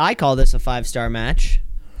 I call this a 5-star match.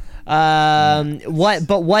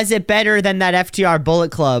 But was it better than that FTR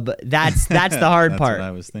Bullet Club? That's the hard part. What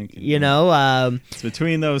I was thinking. You know, it's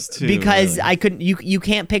between those two. Because really. I couldn't. You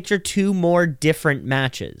can't picture two more different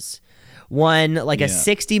matches. One like a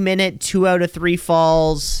 60-minute 2 out of 3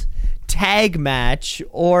 falls tag match,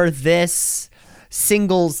 or this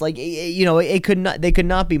singles. Like they could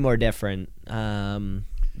not be more different.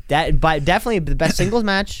 But definitely the best singles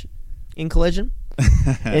match in Collision.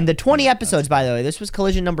 In the 20 episodes, by the way, this was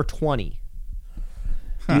Collision number 20.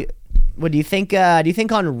 What do you think? Do you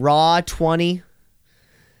think on Raw 20,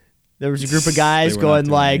 there was a group of guys going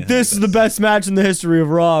like, "This is the best match in the history of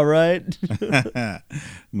Raw," right?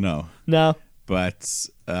 No. But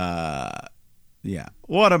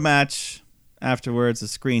what a match! Afterwards, the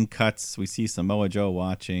screen cuts. We see Samoa Joe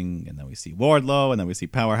watching, and then we see Wardlow, and then we see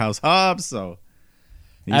Powerhouse Hobbs. So.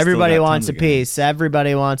 Everybody wants a piece.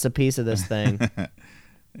 Everybody wants a piece of this thing.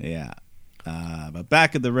 Yeah. But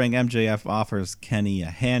back at the ring, MJF offers Kenny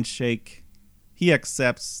a handshake. He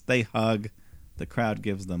accepts. They hug. The crowd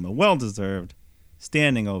gives them a well-deserved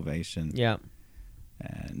standing ovation. Yeah.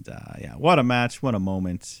 And, what a match. What a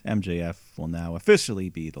moment. MJF will now officially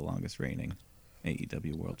be the longest reigning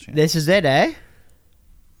AEW World Champion. This is it, eh?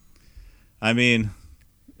 I mean,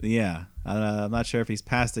 yeah. I'm not sure if he's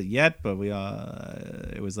passed it yet, but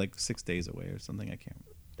it was like 6 days away or something. I can't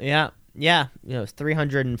remember. Yeah. It was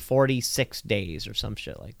 346 days or some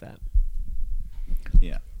shit like that.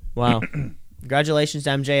 Yeah. Wow. Congratulations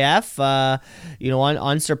to MJF.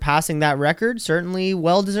 On surpassing that record, certainly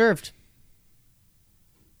well deserved.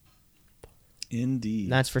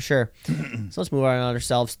 Indeed. That's for sure. So let's move on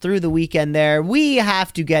ourselves through the weekend there. We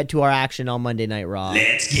have to get to our action on Monday Night Raw.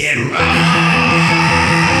 Let's get raw.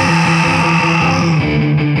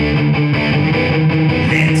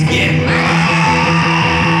 Let's get raw.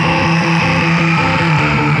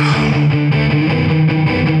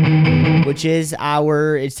 Which is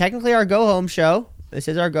it's technically our go-home show. This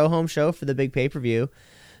is our go-home show for the big pay-per-view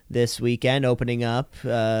this weekend, opening up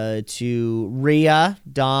to Rhea,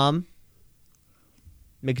 Dom,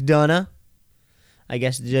 McDonough, I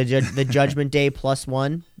guess the Judgment Day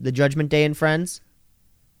 +1, the Judgment Day and Friends.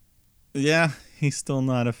 Yeah, he's still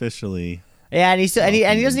not officially. Yeah, and he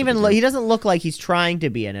doesn't look like he's trying to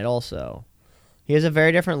be in it. Also, he has a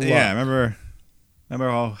very different look. Yeah, remember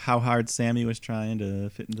how hard Sammy was trying to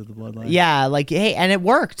fit into the bloodline. Yeah, like hey, and it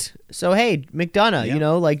worked. So hey,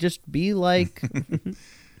 McDonough, just be like,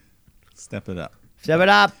 step it up. Step it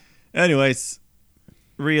up. Anyways.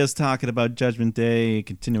 Rhea's talking about Judgment Day,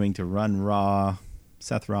 continuing to run Raw.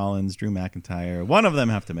 Seth Rollins, Drew McIntyre. One of them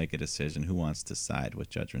have to make a decision who wants to side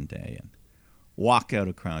with Judgment Day and walk out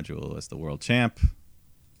of Crown Jewel as the world champ.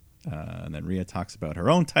 And then Rhea talks about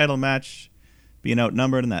her own title match, being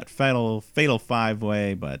outnumbered in that fatal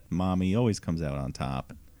 5-way, but Mommy always comes out on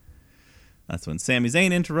top. That's when Sami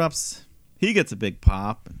Zayn interrupts. He gets a big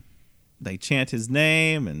pop. And they chant his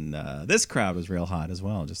name, and this crowd was real hot as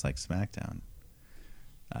well, just like SmackDown.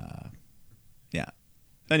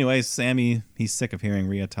 Anyways, Sammy, he's sick of hearing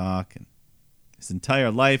Rhea talk, and his entire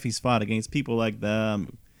life he's fought against people like them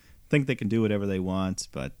who think they can do whatever they want,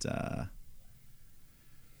 but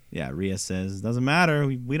Rhea says, doesn't matter,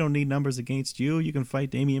 we don't need numbers against you, you can fight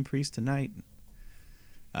Damian Priest tonight.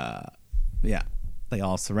 They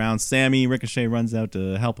all surround Sammy. Ricochet runs out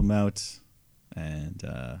to help him out, and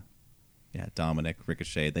Dominic,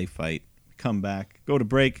 Ricochet, they fight, come back, go to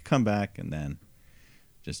break, come back, and then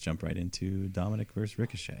just jump right into Dominic versus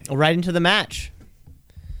Ricochet. Right into the match.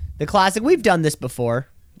 The classic. We've done this before.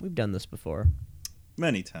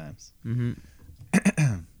 Many times. Mm-hmm.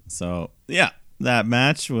 So, that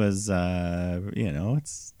match was,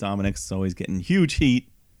 it's Dominic's always getting huge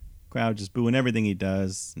heat. Crowd just booing everything he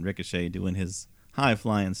does. And Ricochet doing his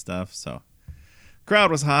high-flying stuff. So,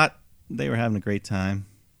 crowd was hot. They were having a great time.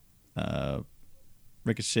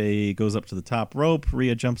 Ricochet goes up to the top rope.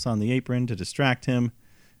 Rhea jumps on the apron to distract him.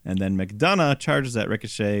 And then McDonough charges at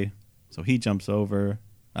Ricochet So he jumps over,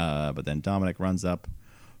 but then Dominic runs up,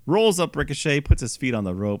 rolls up Ricochet, puts his feet on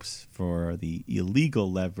the ropes for the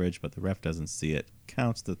illegal leverage, but the ref doesn't see it.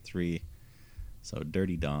 Counts to 3. So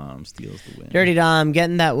Dirty Dom steals the win. Dirty Dom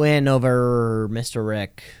getting that win over Mr.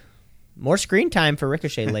 Rick. More screen time for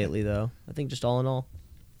Ricochet lately, though. I think just all in all.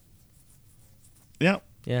 Yep.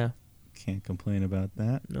 Yeah. Can't complain about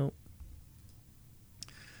that. Nope.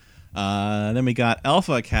 Then we got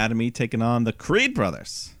Alpha Academy taking on the Creed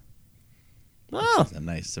brothers. Oh, It's a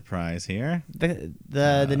nice surprise here.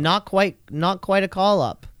 the not quite a call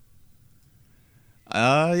up.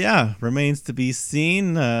 Yeah, remains to be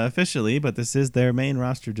seen officially, but this is their main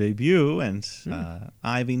roster debut, and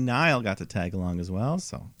Ivy Nile got to tag along as well.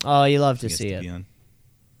 So Oh, you love she to gets see be it. on.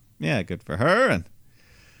 Yeah, good for her. And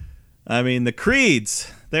I mean, the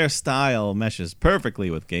Creeds, their style meshes perfectly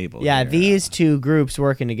with Gable. Yeah, here. these two groups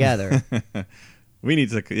working together. We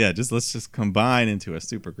need to, let's just combine into a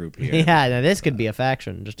super group here. Yeah, now this could be a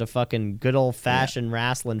faction, just a fucking good old fashioned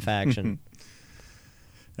wrestling faction.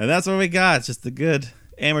 And that's what we got. Just the good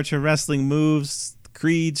amateur wrestling moves. The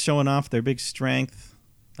Creeds showing off their big strength.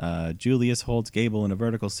 Julius holds Gable in a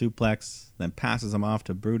vertical suplex, then passes him off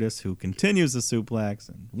to Brutus, who continues the suplex.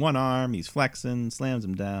 And one arm, he's flexing, slams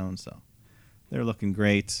him down. So they're looking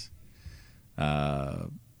great.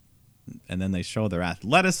 And then they show their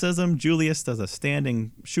athleticism. Julius does a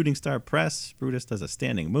standing shooting star press. Brutus does a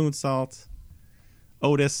standing moonsault.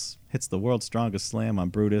 Otis hits the world's strongest slam on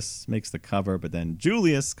Brutus, makes the cover, but then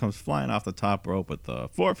Julius comes flying off the top rope with the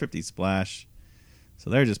 450 splash. So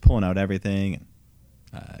they're just pulling out everything.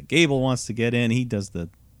 Gable wants to get in. He does the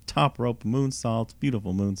top rope moonsault,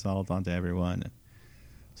 beautiful moonsault onto everyone.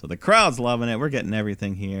 So the crowd's loving it. We're getting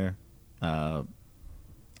everything here.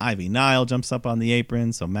 Ivy Nile jumps up on the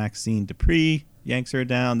apron, so Maxine Dupree yanks her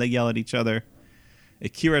down. They yell at each other.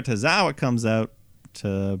 Akira Tozawa comes out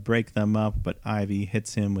to break them up, but Ivy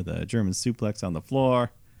hits him with a German suplex on the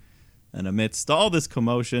floor. And amidst all this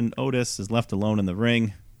commotion, Otis is left alone in the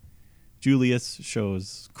ring. Julius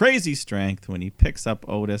shows crazy strength when he picks up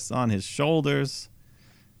Otis on his shoulders.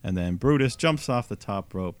 And then Brutus jumps off the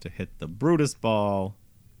top rope to hit the Brutus ball.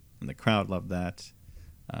 And the crowd loved that.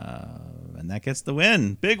 And that gets the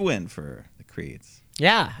win. Big win for the Creeds.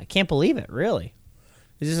 Yeah, I can't believe it, really.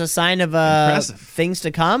 Is this a sign of Impressive. things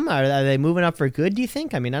to come? Are they moving up for good, do you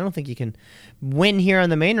think? I mean, I don't think you can win here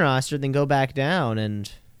on the main roster, then go back down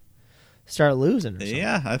and start losing or something.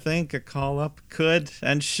 Yeah, I think a call-up could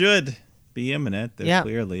and should be imminent. They're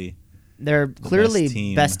clearly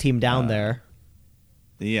best team down there.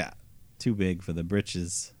 Yeah, too big for the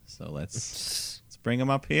britches. So let's bring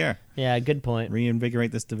them up here. Yeah, good point.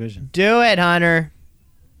 Reinvigorate this division. Do it, Hunter.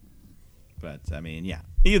 But I mean, yeah.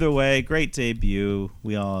 Either way, great debut.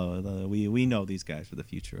 We all we know these guys for the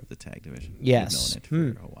future of the tag division. Yes. We've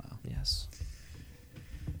known it for a while. Yes.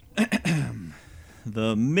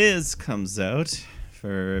 The Miz comes out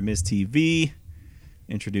for Miz TV.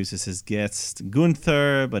 Introduces his guest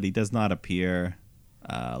Gunther, but he does not appear.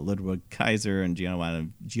 Ludwig Kaiser and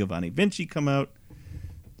Giovanni Vinci come out.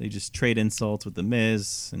 They just trade insults with the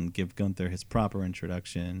Miz and give Gunther his proper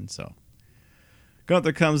introduction. So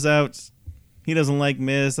Gunther comes out. He doesn't like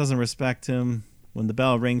Miz, doesn't respect him. When the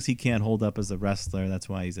bell rings, he can't hold up as a wrestler. That's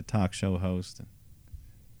why he's a talk show host. And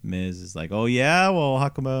Miz is like, oh, yeah? Well, how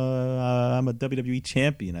come I'm a WWE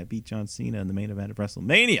champion? I beat John Cena in the main event of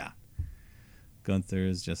WrestleMania.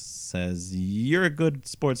 Gunther just says, you're a good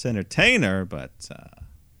sports entertainer, but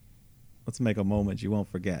let's make a moment you won't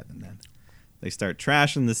forget. And then they start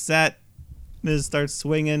trashing the set. Miz starts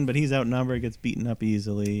swinging, but he's outnumbered, gets beaten up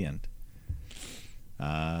easily. And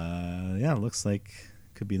yeah, looks like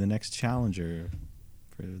could be the next challenger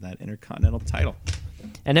for that Intercontinental title.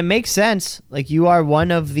 And it makes sense. Like, you are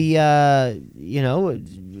one of the,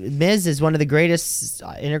 Miz is one of the greatest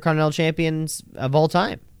Intercontinental champions of all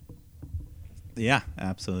time. Yeah,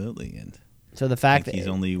 absolutely. And so the fact that he's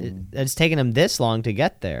only it's taken him this long to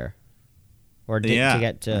get there, or to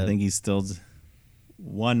get to, I think he's still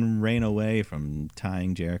one reign away from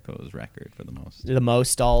tying Jericho's record for the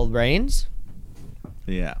most all reigns.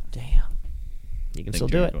 Yeah, damn, you can still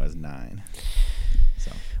do it. Jericho has 9.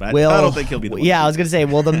 So, but I don't think he'll be the one. Yeah, I was gonna say,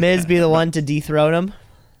 will the Miz be the one to dethrone him?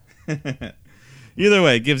 Either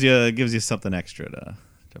way, it gives you something extra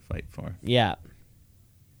to fight for. Yeah.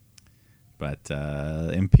 But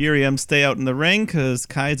Imperium stay out in the ring because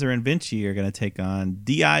Kaiser and Vinci are going to take on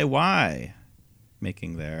DIY,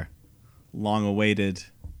 making their long-awaited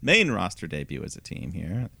main roster debut as a team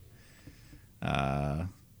here. And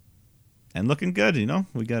looking good,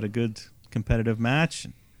 We got a good competitive match.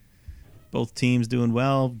 Both teams doing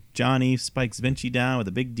well. Johnny spikes Vinci down with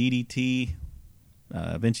a big DDT.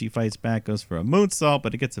 Vinci fights back, goes for a moonsault,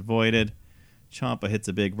 but it gets avoided. Ciampa hits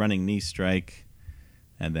a big running knee strike.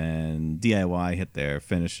 And then DIY hit their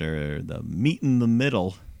finisher, the meet in the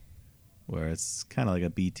middle, where it's kind of like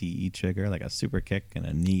a BTE trigger, like a super kick and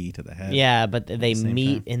a knee to the head. Yeah, but they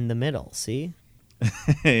meet time. in the middle, see?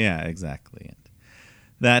 Yeah, exactly. And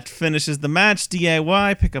that finishes the match.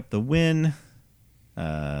 DIY pick up the win.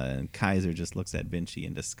 And Kaiser just looks at Vinci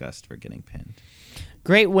in disgust for getting pinned.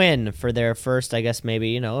 Great win for their first, I guess,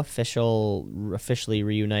 maybe, officially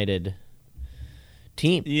reunited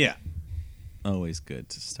team. Yeah. Always good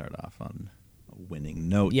to start off on a winning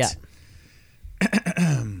note. Yeah.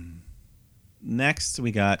 Next,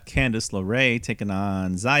 we got Candice LeRae taking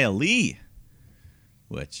on Xia Li,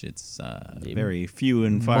 which it's very few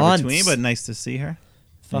and far between, but nice to see her.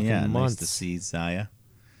 Months. Nice to see Xia.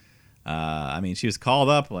 She was called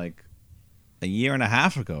up like a year and a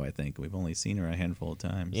half ago, I think. We've only seen her a handful of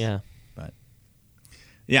times. Yeah. But,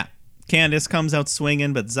 yeah. Candice comes out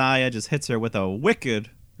swinging, but Xia just hits her with a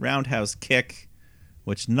wicked roundhouse kick,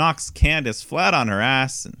 which knocks Candice flat on her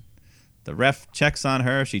ass, and the ref checks on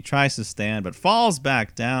her. She tries to stand, but falls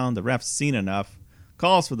back down. The ref's seen enough,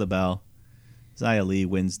 calls for the bell. Xia Li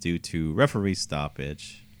wins due to referee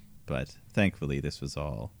stoppage, but thankfully this was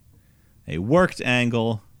all a worked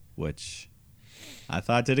angle, which I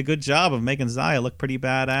thought did a good job of making Xia look pretty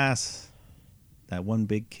badass. That one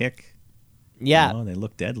big kick. Yeah. They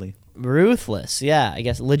look deadly. Ruthless, yeah. I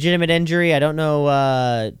guess legitimate injury. I don't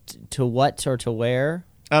know to what or to where.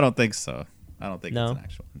 I don't think so. I don't think No? it's an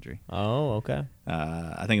actual injury. Oh, okay.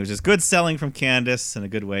 I think it was just good selling from Candice and a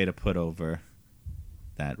good way to put over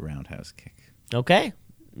that roundhouse kick. Okay.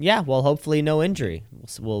 Yeah, well, hopefully no injury.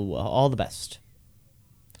 We'll all the best.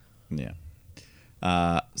 Yeah.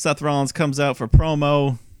 Seth Rollins comes out for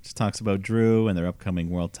promo. Just talks about Drew and their upcoming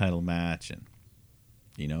world title match. And,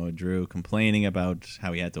 Drew complaining about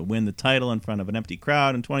how he had to win the title in front of an empty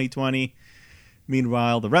crowd in 2020.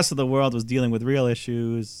 Meanwhile, the rest of the world was dealing with real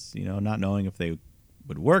issues, not knowing if they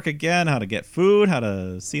would work again, how to get food, how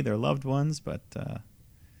to see their loved ones. But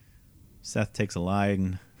Seth takes a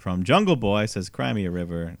line from Jungle Boy, says, "Cry me a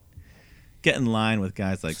river." Get in line with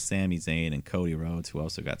guys like Sami Zayn and Cody Rhodes, who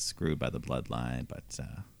also got screwed by the bloodline. But,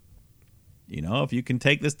 if you can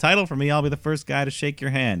take this title from me, I'll be the first guy to shake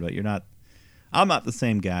your hand. But I'm not the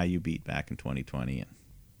same guy you beat back in 2020. And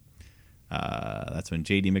that's when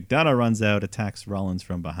JD McDonough runs out, attacks Rollins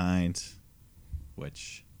from behind,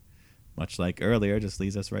 which, much like earlier, just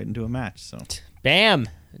leads us right into a match. So, Bam!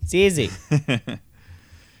 It's easy.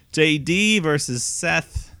 JD versus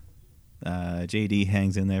Seth. JD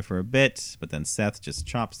hangs in there for a bit, but then Seth just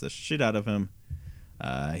chops the shit out of him.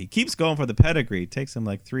 He keeps going for the pedigree. It takes him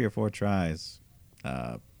like 3 or 4 tries.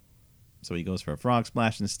 So he goes for a frog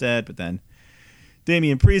splash instead, but then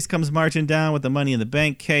Damian Priest comes marching down with the Money in the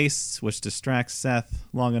Bank case, which distracts Seth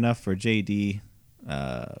long enough for JD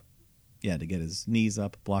to get his knees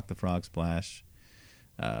up, block the frog splash.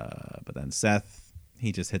 But then Seth,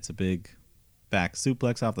 he just hits a big back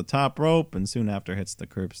suplex off the top rope, and soon after hits the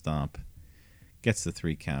curb stomp. Gets the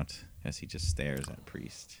 3 count as he just stares at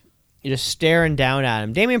Priest. You're just staring down at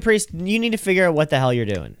him. Damian Priest, you need to figure out what the hell you're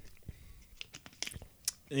doing.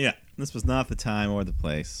 Yeah, this was not the time or the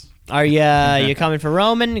place. Are you coming for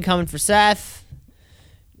Roman? You coming for Seth?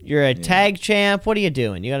 You're a tag champ. What are you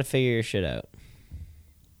doing? You got to figure your shit out.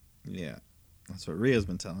 Yeah, that's what Rhea's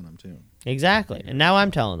been telling him too. Exactly, and now I'm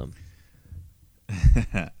telling him.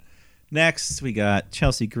 Next, we got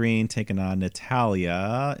Chelsea Green taking on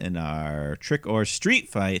Natalya in our Trick or Street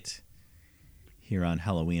fight here on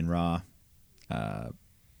Halloween Raw.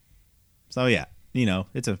 It's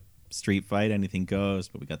a street fight. Anything goes,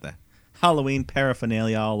 but we got the Halloween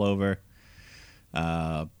paraphernalia all over. They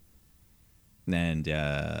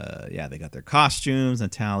got their costumes.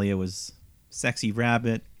 Natalya was Sexy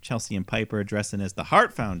Rabbit. Chelsea and Piper dressing as the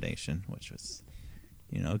Hart Foundation, which was...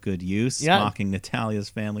 good use. Yeah. Mocking Natalya's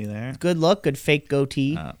family there. Good look, good fake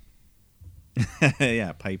goatee.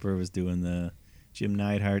 Yeah, Piper was doing the Jim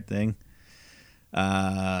Neidhart thing.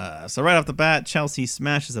 So right off the bat, Chelsea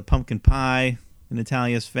smashes a pumpkin pie in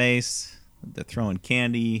Natalya's face. They're throwing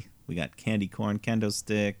candy. We got candy corn, kendo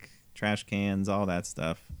stick, trash cans, all that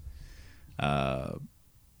stuff.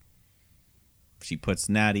 She puts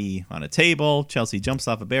Natty on a table. Chelsea jumps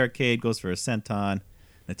off a barricade, goes for a senton.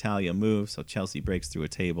 Natalya moves, so Chelsea breaks through a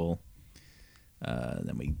table.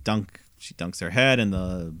 Then she dunks her head in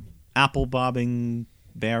the apple bobbing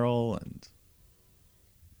barrel, and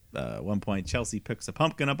at one point Chelsea picks a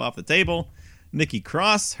pumpkin up off the table. Nikki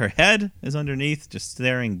Cross, her head is underneath, just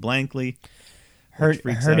staring blankly. Her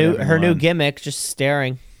new gimmick, just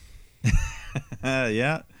staring.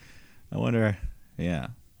 Yeah. I wonder Yeah.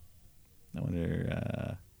 I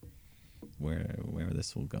wonder where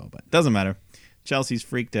this will go, but it doesn't matter. Chelsea's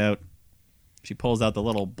freaked out. She pulls out the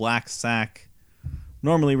little black sack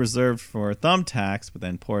normally reserved for thumbtacks, but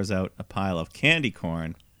then pours out a pile of candy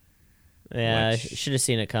corn. Yeah, I should have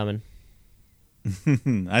seen it coming.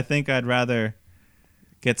 I think I'd rather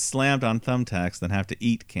get slammed on thumbtacks than have to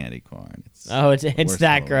eat candy corn. It's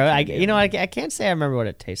that gross. I can't say I remember what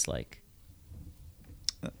it tastes like.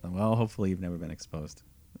 Well, hopefully you've never been exposed.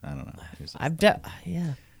 I don't know.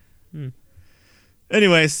 Yeah.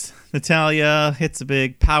 Anyways, Natalya hits a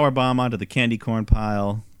big power bomb onto the candy corn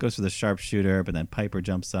pile, goes for the sharpshooter, but then Piper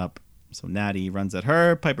jumps up. So Natty runs at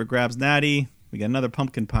her. Piper grabs Natty. We get another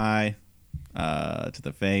pumpkin pie to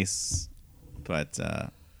the face. But,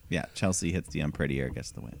 Chelsea hits the unprettier,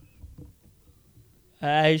 gets the win.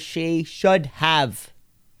 She should have.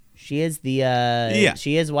 She is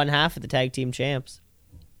she is one half of the tag team champs.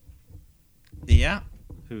 Yeah.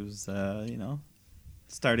 Who's,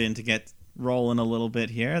 starting to get rolling a little bit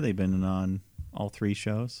here. They've been on all 3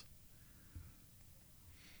 shows.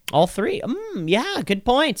 All 3? Yeah, good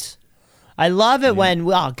points. I love it when,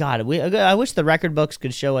 I wish the record books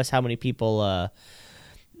could show us how many people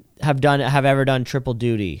have ever done triple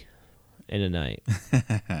duty in a night.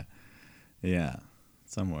 Yeah,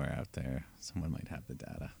 somewhere out there, someone might have the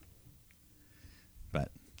data.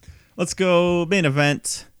 But let's go main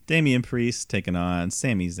event. Damian Priest taking on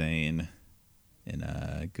Sami Zayn in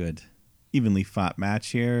a good, evenly fought match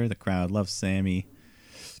here. The crowd loves Sami.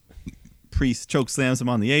 Priest chokeslams him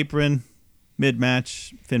on the apron.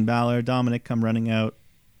 Mid-match, Finn Balor, Dominic come running out.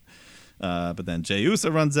 But then Jey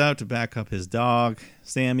Uso runs out to back up his dog,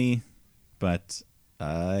 Sami. But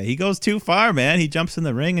he goes too far, man. He jumps in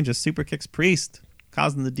the ring and just super kicks Priest,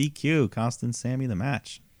 causing the DQ, costing Sami the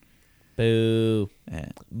match. Boo.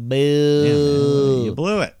 Boo. Yeah, man, you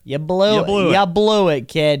blew it. You blew it,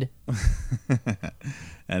 kid.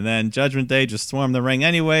 And then Judgment Day just swarmed the ring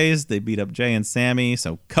anyways. They beat up Jey and Sami.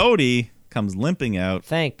 So Cody comes limping out.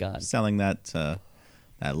 Thank God. Selling that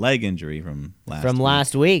leg injury from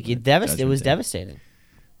last week. It was devastating.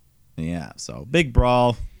 Yeah, so big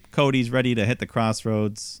brawl. Cody's ready to hit the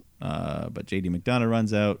crossroads, but JD McDonough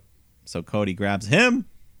runs out. So Cody grabs him,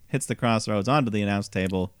 hits the crossroads onto the announce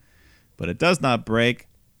table, but it does not break.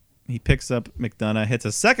 He picks up McDonough, hits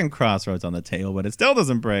a second crossroads on the table, but it still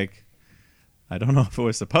doesn't break. I don't know if it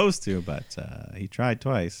was supposed to, but he tried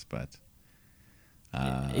twice. But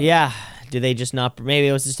yeah, do they just not? Maybe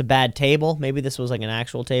it was just a bad table. Maybe this was like an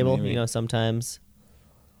actual table. Maybe. Sometimes.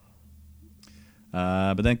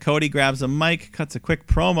 But then Cody grabs a mic, cuts a quick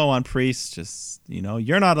promo on Priest. Just,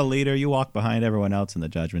 you're not a leader. You walk behind everyone else in the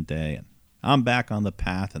Judgment Day. And I'm back on the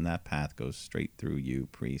path, and that path goes straight through you,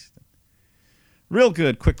 Priest. Real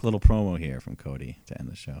good, quick little promo here from Cody to end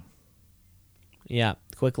the show. Yeah,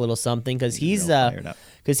 quick little something because he's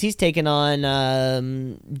taking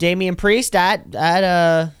on Damian Priest at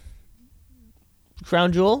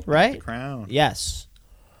Crown Jewel, right? The Crown. Yes.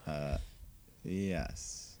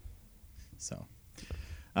 Yes. So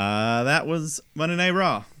that was Monday Night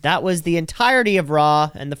Raw. That was the entirety of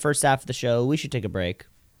Raw and the first half of the show. We should take a break.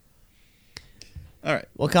 All right.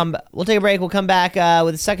 We'll take a break. We'll come back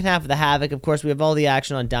with the second half of the Havoc. Of course, we have all the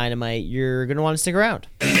action on Dynamite. You're going to want to stick around.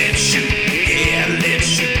 Let's shoot, yeah, let's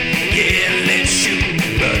shoot, yeah, let's shoot,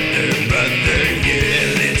 brother,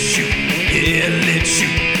 yeah, let's shoot, yeah, let's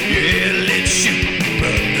shoot, yeah, let's shoot,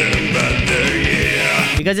 brother,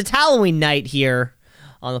 yeah. Because it's Halloween night here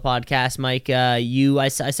on the podcast, Mike. I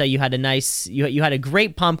saw you had you had a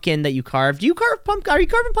great pumpkin that you carved. Do you carve pumpkin? Are you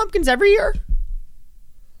carving pumpkins every year?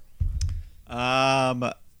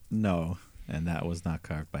 No, and that was not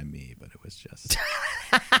carved by me, but it was just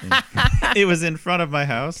it was in front of my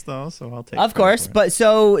house though, so I'll take it. Of course, but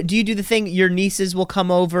so do you do the thing your nieces will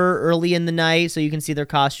come over early in the night so you can see their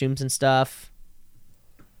costumes and stuff?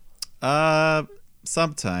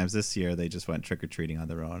 Sometimes. This year they just went trick-or-treating on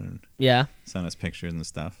their own and sent us pictures and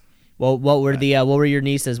stuff. Well, what were your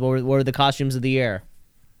nieces? What were the costumes of the year?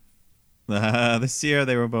 This year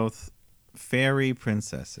they were both fairy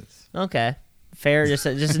princesses. Okay. Fair, just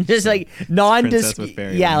like nondescript,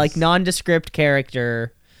 like nondescript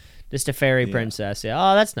character, just a fairy princess. Yeah,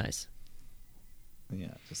 oh, that's nice.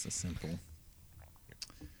 Yeah, just a simple.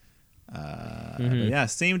 But yeah,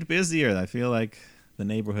 seemed busier. I feel like the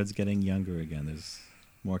neighborhood's getting younger again. There's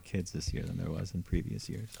more kids this year than there was in previous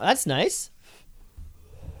years. Oh, that's nice.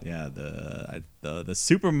 Yeah, the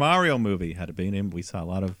Super Mario movie had a big name. We saw a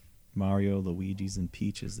lot of Mario, Luigi's, and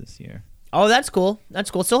Peaches this year. Oh, that's cool. That's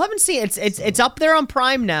cool. Still haven't seen it. It's up there on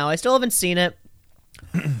Prime now. I still haven't seen it.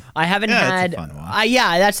 I haven't had. It's a fun one.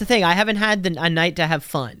 Yeah, that's the thing. I haven't had a night to have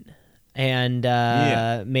fun. and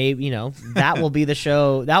maybe that will be the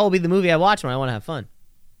show. That will be the movie I watch when I want to have fun.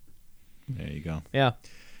 There you go. Yeah.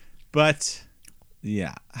 But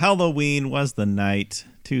yeah, Halloween was the night.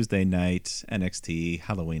 Tuesday night, NXT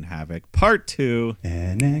Halloween Havoc Part 2.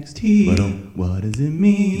 NXT, what does it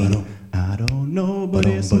mean? I don't know, but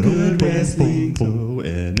it's some good wrestling. So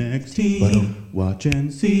NXT, watch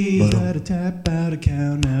and see. Let a tap out, a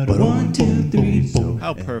count out, 1, 2, 3. So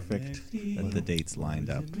How perfect that the dates lined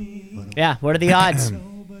up. Yeah. What are the odds?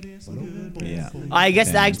 Yeah. I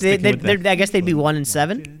guess And sticking with I guess they'd be 1 in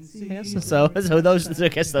 7. I guess. So those. I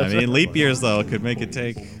guess those. I mean, leap years though could make it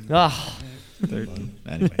take. Oh. 13.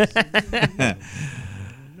 Anyways.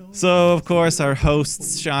 So, of course, our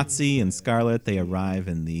hosts, Shotzi and Scarlett, they arrive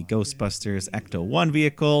in the Ghostbusters Ecto-1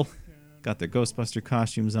 vehicle. Got their Ghostbuster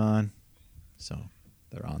costumes on. So,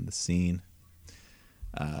 they're on the scene.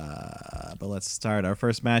 But let's start our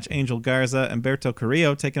first match. Angel Garza and Humberto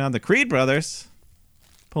Carrillo taking on the Creed brothers.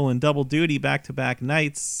 Pulling double duty back-to-back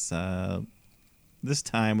nights. This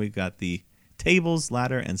time, we've got the Tables,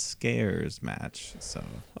 Ladder, and Scares match. So,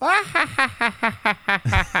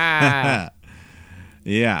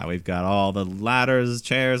 yeah, we've got all the ladders,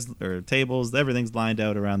 chairs, or tables. Everything's lined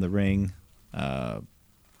out around the ring.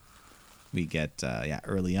 We get,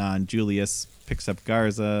 early on, Julius picks up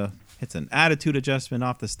Garza, hits an attitude adjustment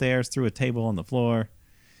off the stairs through a table on the floor.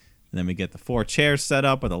 And then we get the 4 chairs set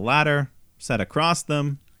up with a ladder set across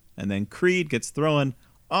them. And then Creed gets thrown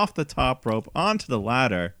off the top rope onto the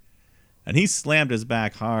ladder. And he slammed his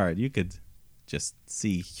back hard. You could just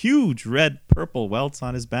see huge red-purple welts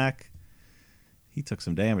on his back. He took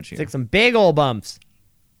some damage here. Took some big old bumps.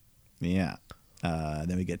 Yeah.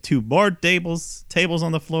 Then we get 2 more tables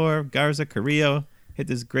on the floor. Garza, Carrillo hit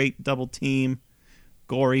this great double team.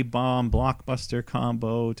 Gory bomb, blockbuster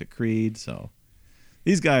combo to Creed. So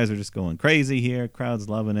these guys are just going crazy here. Crowd's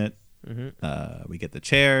loving it. Mm-hmm. We get the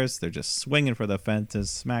chairs. They're just swinging for the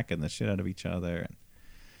fences, smacking the shit out of each other.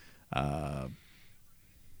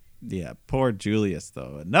 Poor Julius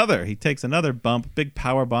though. He takes another bump, big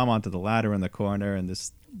power bomb onto the ladder in the corner, and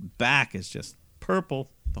this back is just purple,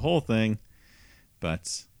 the whole thing.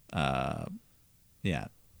 But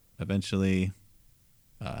eventually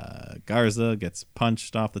Garza gets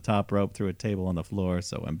punched off the top rope through a table on the floor,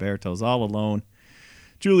 so Humberto's all alone.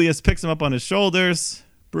 Julius picks him up on his shoulders.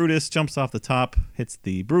 Brutus jumps off the top, hits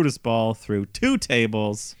the Brutus ball through 2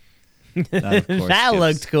 tables. That, of course,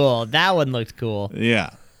 Looked cool. That one looked cool.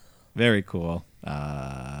 Yeah. Very cool.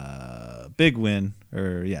 Big win.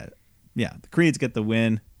 The Creeds get the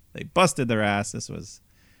win. They busted their ass. This was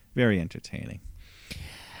very entertaining.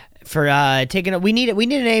 For we need a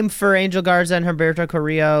name for Angel Garza and Humberto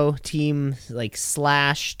Carrillo. Team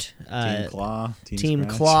slashed. Team Claw. Team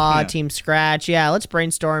Scratch. Claw. Yeah. Team Scratch. Yeah, let's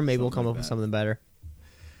brainstorm. Maybe we'll come up with something better.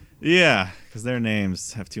 Yeah, because their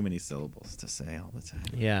names have too many syllables to say all the time.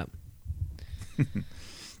 Yeah.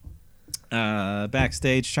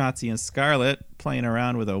 Backstage, Shotzi and Scarlett playing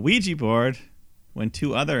around with a Ouija board when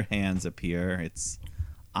 2 other hands appear. It's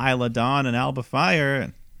Isla Dawn and Alba Fire.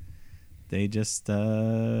 And they just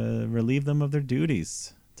relieve them of their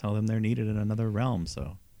duties. Tell them they're needed in another realm.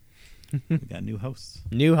 So we got new hosts.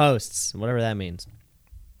 New hosts, whatever that means.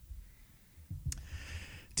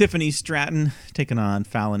 Tiffany Stratton taking on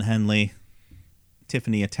Fallon Henley.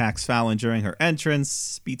 Tiffany attacks Fallon during her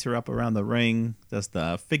entrance, beats her up around the ring, does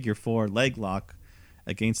the figure 4 leg lock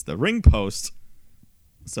against the ring post.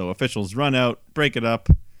 So officials run out, break it up.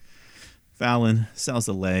 Fallon sells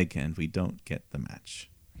a leg, and we don't get the match.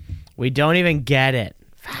 We don't even get it.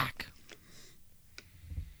 Fuck.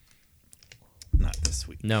 Not this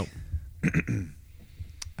week. No.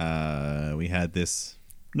 We had this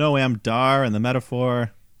Noam Dar and the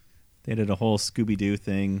Metaphor. They did a whole Scooby-Doo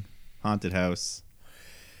thing, haunted house.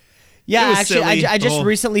 Yeah, actually, I just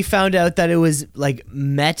recently found out that it was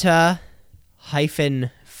Meta-4,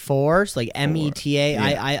 so META.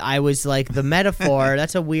 Yeah. I was like, the Metaphor,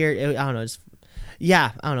 that's a weird, I don't know. I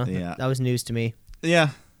don't know. Yeah. That was news to me. Yeah,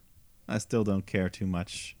 I still don't care too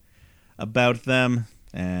much about them.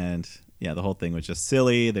 And yeah, the whole thing was just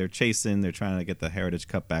silly. They're trying to get the Heritage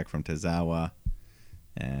Cup back from Tozawa.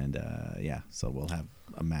 And so we'll have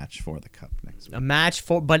a match for the cup next week.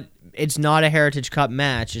 But it's not a Heritage Cup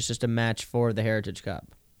match. It's just a match for the Heritage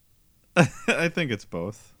Cup. I think it's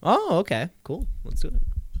both. Oh, okay. Cool. Let's do it.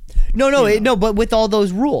 No, but with all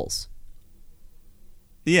those rules.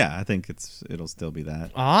 Yeah, I think it'll still be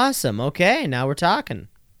that. Awesome. Okay, now we're talking.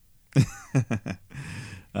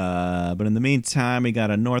 But in the meantime, we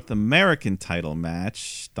got a North American title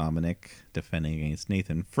match. Dominic defending against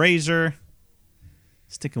Nathan Frazier.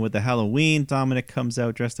 Sticking with the Halloween, Dominic comes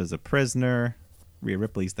out dressed as a prisoner. Rhea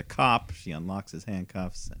Ripley's the cop. She unlocks his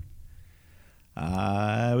handcuffs.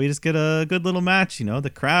 And, we just get a good little match.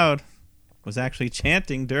 The crowd was actually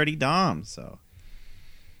chanting Dirty Dom. So,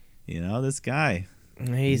 this guy,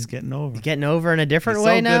 he's getting over. Getting over in a different He's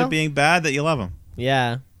way so now? good at being bad that you love him.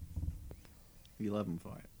 Yeah. You love him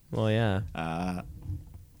for it. Well, yeah.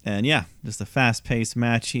 And yeah, just a fast-paced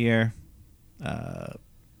match here.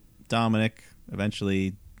 Dominic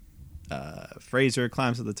eventually, Fraser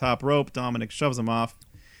climbs to the top rope. Dominic shoves him off.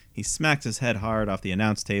 He smacks his head hard off the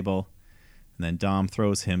announce table. And then Dom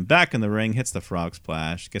throws him back in the ring, hits the frog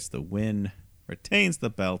splash, gets the win, retains the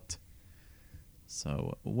belt.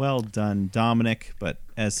 So well done, Dominic. But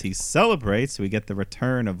as he celebrates, we get the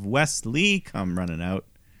return of Wes Lee come running out.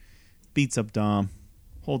 Beats up Dom,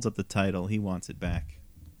 holds up the title. He wants it back.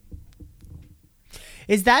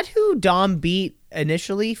 Is that who Dom beat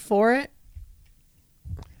initially for it?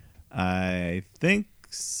 I think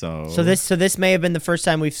so. So this may have been the first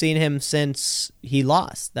time we've seen him since he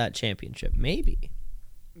lost that championship. Maybe.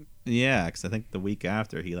 Yeah, because I think the week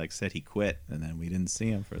after he said he quit, and then we didn't see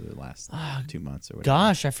him for the last 2 months or whatever.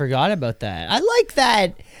 Gosh, I forgot about that. I like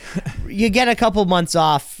that. You get a couple months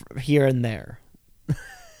off here and there.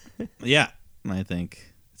 Yeah, I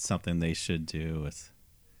think it's something they should do with.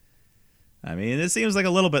 I mean, it seems like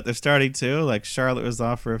a little bit they're starting to. Like Charlotte was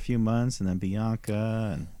off for a few months, and then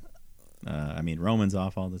Bianca, and Roman's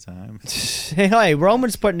off all the time. Hey,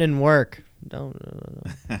 Roman's putting in work. Don't.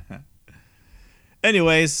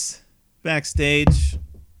 Anyways, backstage,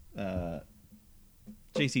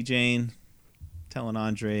 JC Jane telling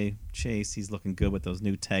Andre Chase he's looking good with those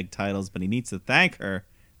new tag titles, but he needs to thank her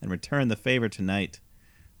and return the favor tonight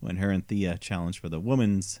when her and Thea challenge for the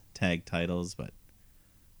women's tag titles. But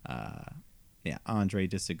Andre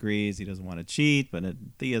disagrees. He doesn't want to cheat, but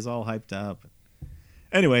Thea's all hyped up.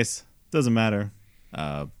 Anyways, doesn't matter.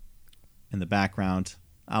 In the background,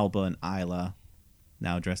 Alba and Isla,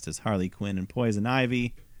 now dressed as Harley Quinn and Poison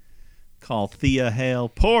Ivy, call Thea Hale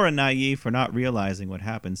poor and naive for not realizing what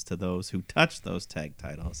happens to those who touch those tag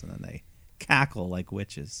titles, and then they cackle like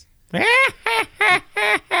witches.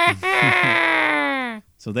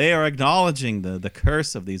 So they are acknowledging the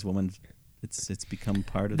curse of these women. It's become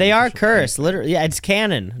part of. They the are official cursed, thing. literally. Yeah, it's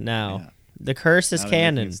canon now. Yeah. The curse is Now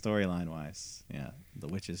they're making canon. it storyline wise. Yeah, the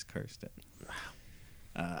witches cursed it.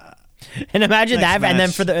 And imagine Next that, and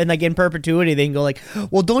then match. in perpetuity, they can go like,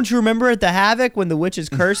 "Well, don't you remember at the Havoc when the witches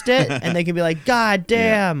cursed it?" And they can be like, "God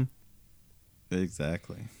damn."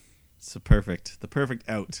 Exactly. It's the perfect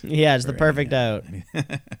out. Yeah, it's the for perfect out.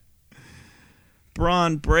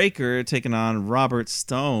 Braun Breaker taking on Robert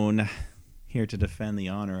Stone, here to defend the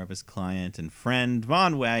honor of his client and friend,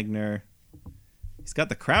 Von Wagner. He's got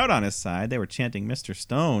the crowd on his side. They were chanting Mr.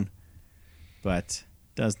 Stone, but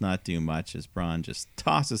does not do much as Braun just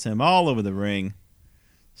tosses him all over the ring.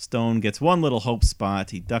 Stone gets one little hope spot.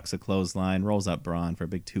 He ducks a clothesline, rolls up Braun for a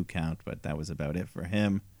big 2 count, but that was about it for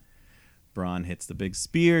him. Braun hits the big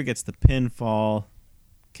spear, gets the pinfall,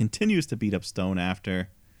 continues to beat up Stone after,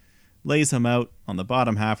 lays him out on the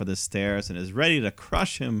bottom half of the stairs, and is ready to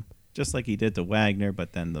crush him just like he did to Wagner,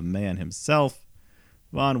 but then the man himself,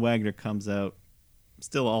 Von Wagner, comes out,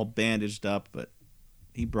 still all bandaged up, but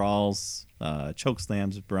he brawls,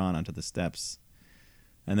 chokeslams Braun onto the steps,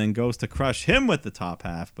 and then goes to crush him with the top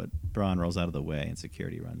half, but Braun rolls out of the way and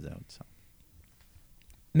security runs out. So.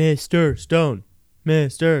 Mr. Stone.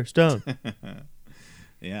 Mr. Stone.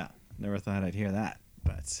 Yeah, never thought I'd hear that,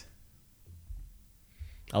 but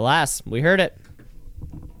Alas, we heard it.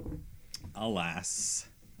 alas.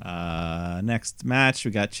 Next match,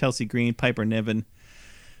 we got Chelsea Green, Piper Niven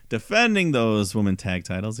defending those women tag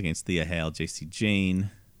titles against Thea Hale, JC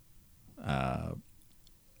Jane.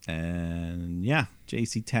 And yeah,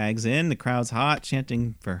 JC tags in. The crowd's hot,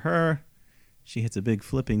 chanting for her. She hits a big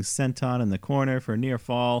flipping senton in the corner for a near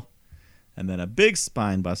fall. And then a big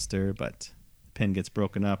spine buster, but the pin gets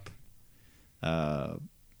broken up. But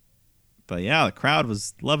yeah, the crowd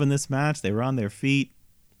was loving this match. They were on their feet.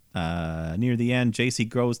 Near the end, JC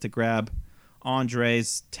goes to grab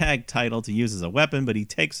Andre's tag title to use as a weapon, but he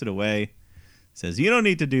takes it away. Says, "You don't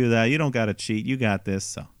need to do that. You don't got to cheat. You got this."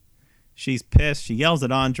 So she's pissed. She yells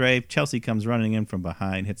at Andre. Chelsea comes running in from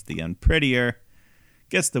behind, hits the unprettier,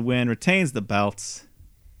 gets the win, retains the belts.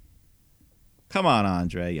 Come on,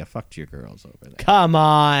 Andre. You fucked your girls over there. Come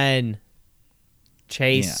on,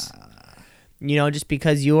 Chase. Yeah. Just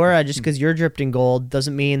because you're dripped in gold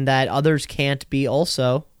doesn't mean that others can't be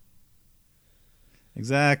also.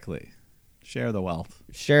 Exactly. Share the wealth.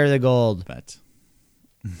 Share the gold. But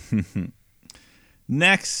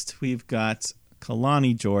next, we've got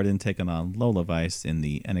Kalani Jordan taking on Lola Vice in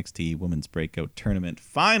the NXT Women's Breakout Tournament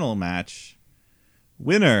final match.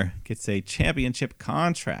 winner gets a championship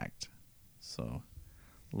contract. So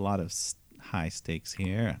a lot of high stakes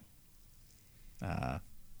here.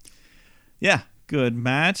 Yeah, good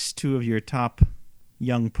match. Two of your top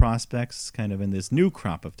young prospects kind of in this new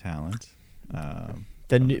crop of talent.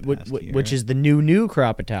 Which is the new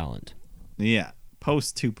crop of talent. Yeah,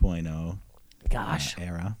 post 2.0 Gosh.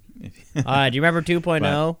 era. Do you remember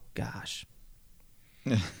 2.0? Gosh.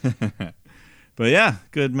 But yeah,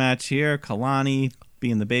 good match here. Kalani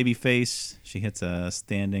being the baby face. She hits a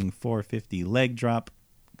standing 450 leg drop,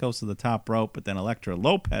 goes to the top rope, but then Elektra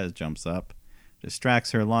Lopez jumps up,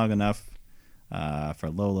 distracts her long enough for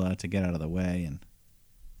Lola to get out of the way, and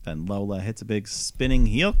then Lola hits a big spinning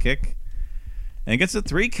heel kick and gets a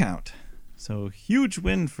 3 count. So huge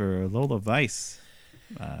win for Lola Vice,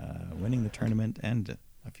 winning the tournament and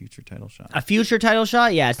a future title shot. A future title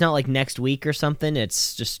shot? Yeah, it's not like next week or something.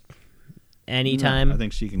 It's just anytime. No, I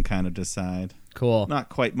think she can kind of decide. Cool. Not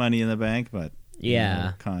quite Money in the Bank, but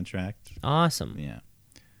yeah, contract. Awesome.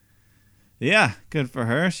 Yeah, good for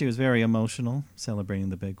her. She was very emotional celebrating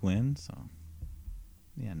the big win. So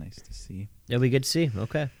yeah, nice to see. It'll be good to see.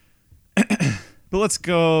 Okay. But let's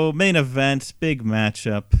go main event, big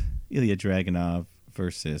matchup. Ilya Dragunov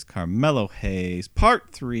versus Carmelo Hayes,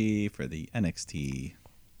 part 3 for the NXT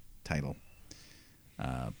title.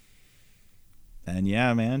 And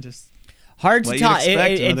yeah, man, just hard to top.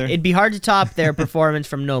 It'd It'd be hard to top their performance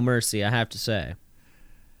from No Mercy, I have to say.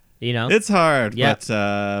 You know, it's hard, yep.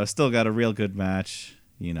 but still got a real good match.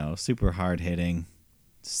 You know, super hard hitting,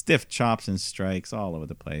 stiff chops and strikes all over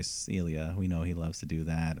the place. Ilya, we know he loves to do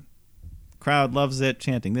that. Crowd loves it,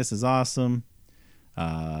 chanting, "This is awesome."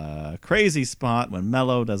 Crazy spot when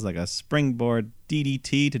Mello does like a springboard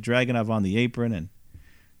DDT to Dragunov on the apron, and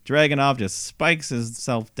Dragunov just spikes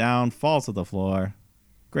himself down, falls to the floor.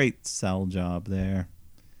 Great sell job there.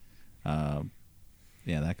 Yeah,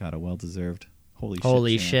 that got a well-deserved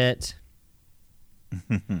holy shit.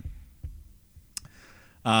 Then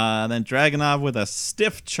Dragunov with a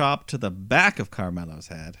stiff chop to the back of Carmelo's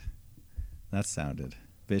head. That sounded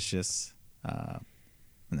vicious.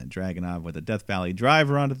 And then Dragunov with a Death Valley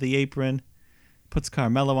driver onto the apron, puts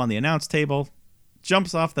Carmelo on the announce table,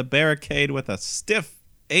 jumps off the barricade with a stiff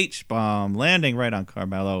H-bomb, landing right on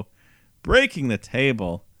Carmelo, breaking the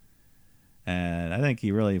table. And I think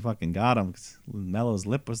he really fucking got him. Melo's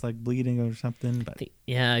lip was like bleeding or something. But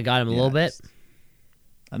yeah, I got him a little bit.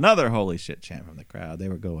 Another holy shit chant from the crowd. They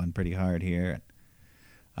were going pretty hard here.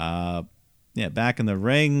 Yeah, back in the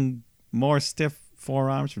ring, more stiff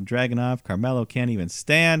forearms from Dragunov. Carmelo can't even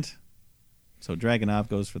stand. So Dragunov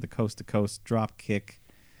goes for the coast-to-coast drop kick.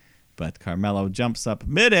 But Carmelo jumps up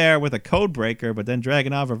midair with a code breaker, but then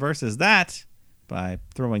Dragunov reverses that by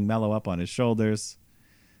throwing Mello up on his shoulders.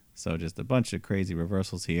 So just a bunch of crazy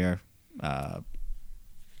reversals here.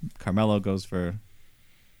 Carmelo goes for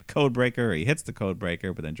the code breaker. He hits the code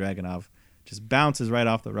breaker, but then Dragunov just bounces right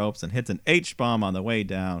off the ropes and hits an H-bomb on the way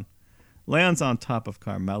down. Lands on top of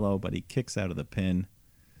Carmelo, but he kicks out of the pin.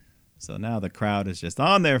 So now the crowd is just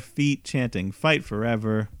on their feet chanting, "Fight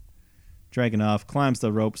forever." Dragunov climbs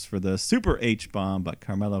the ropes for the super H-bomb, but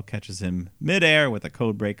Carmelo catches him midair with a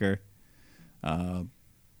code breaker. And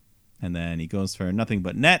then he goes for nothing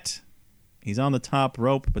but net. He's on the top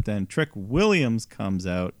rope, but then Trick Williams comes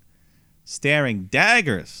out, staring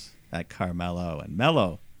daggers at Carmelo. And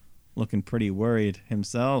Mello looking pretty worried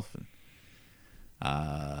himself.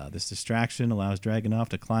 This distraction allows Dragunov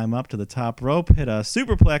to climb up to the top rope, hit a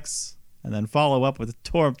superplex, and then follow up with a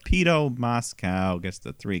Torpedo Moscow. Gets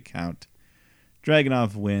the 3 count.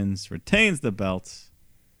 Dragunov wins, retains the belt.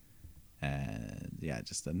 And yeah,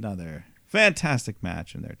 just another fantastic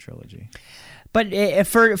match in their trilogy. But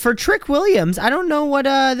for Trick Williams, I don't know what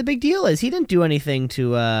the big deal is. He didn't do anything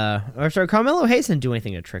to... Carmelo Hayes didn't do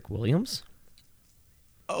anything to Trick Williams.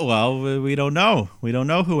 Oh, well, we don't know. We don't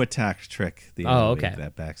know who attacked Trick the other week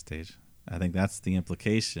that backstage. I think that's the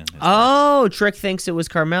implication. Oh, Trick thinks it was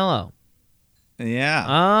Carmelo. Yeah.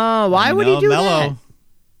 Oh, why would he do that?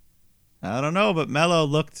 I don't know, but Mello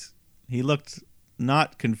looked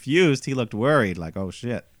not confused. He looked worried, like, oh,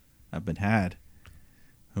 shit, I've been had.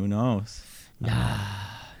 Who knows?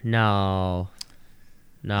 No.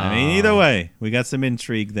 I mean, either way, we got some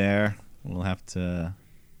intrigue there. We'll have to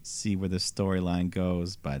see where the storyline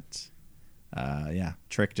goes, but yeah,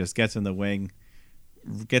 Trick just gets in the ring,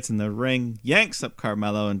 yanks up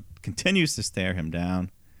Carmelo, and continues to stare him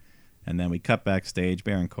down. And then we cut backstage.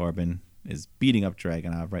 Baron Corbin is beating up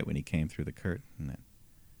Dragunov right when he came through the curtain. And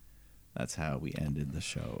that's how we ended the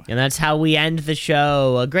show. And that's how we end the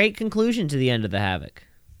show. A great conclusion to the end of the Havoc.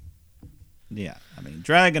 Yeah, I mean,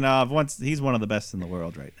 Dragunov, he's one of the best in the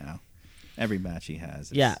world right now. Every match he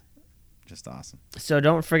has. Yeah. Just awesome. So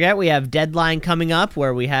don't forget, we have Deadline coming up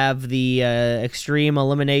where we have the Extreme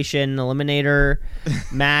Elimination Eliminator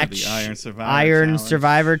match. The Iron Challenge.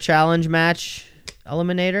 Survivor Challenge match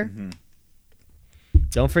Eliminator. Mm-hmm.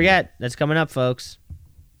 Don't forget, that's coming up, folks.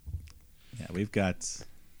 Yeah, we've got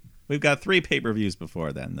 3 pay-per-views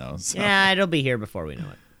before then, though. So. Yeah, it'll be here before we know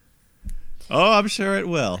it. Oh, I'm sure it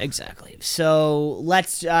will. Exactly. So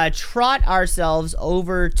let's trot ourselves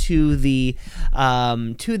over to the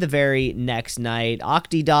very next night.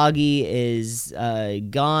 Octi Doggy is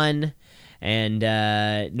gone, and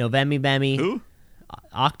November Bemmy. Who?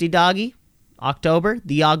 Octi Doggy. October,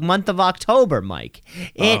 the month of October, Mike.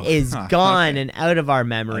 It is gone and out of our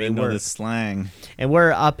memory. I didn't know this slang. And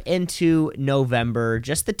we're up into November.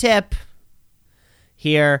 Just the tip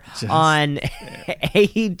here on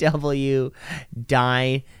AEW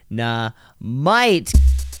Dynamite.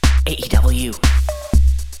 AEW.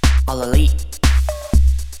 All Elite.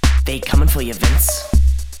 They coming for you, Vince.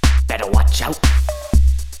 Better watch out.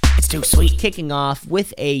 It's too sweet. Kicking off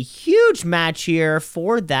with a huge match here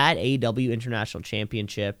for that AEW International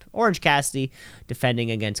Championship. Orange Cassidy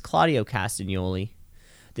defending against Claudio Castagnoli.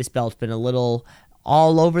 This belt's been a little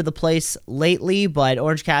all over the place lately, but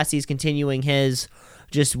Orange Cassidy's continuing his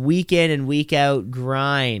just week in and week out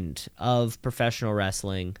grind of professional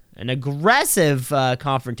wrestling. An aggressive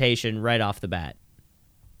confrontation right off the bat.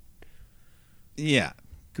 Yeah,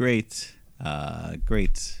 great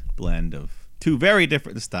blend of 2 very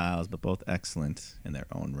different styles, but both excellent in their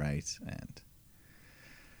own right. And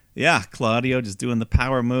yeah, Claudio just doing the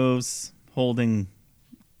power moves, holding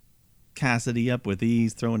Cassidy up with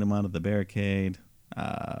ease, throwing him onto the barricade.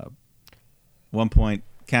 One point,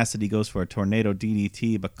 Cassidy goes for a tornado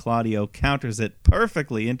DDT, but Claudio counters it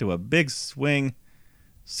perfectly into a big swing.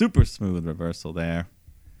 Super smooth reversal there.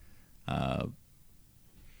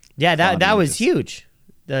 Yeah, that Claudio was just- huge.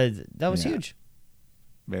 That was Yeah. huge.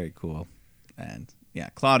 Very cool. And yeah,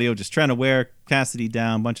 Claudio just trying to wear Cassidy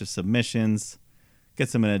down, bunch of submissions,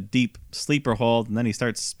 gets him in a deep sleeper hold, and then he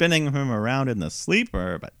starts spinning him around in the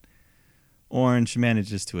sleeper, but Orange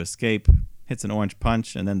manages to escape, hits an orange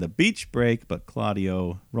punch, and then the beach break, but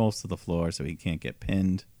Claudio rolls to the floor so he can't get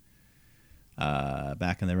pinned.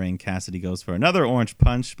 Back in the ring, Cassidy goes for another orange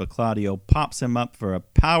punch, but Claudio pops him up for a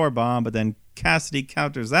power bomb, but then Cassidy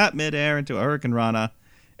counters that midair into a Hurricane Rana,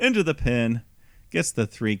 into the pin, gets the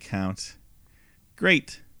 3 count.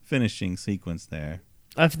 Great finishing sequence there.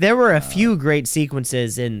 If there were a few great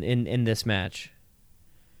sequences in this match.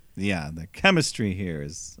 Yeah, the chemistry here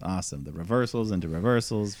is awesome. The reversals into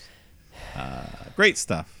reversals. Great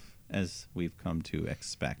stuff, as we've come to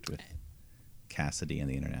expect with Cassidy and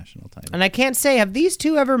the international title. And I can't say, have these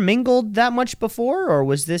two ever mingled that much before, or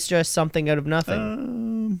was this just something out of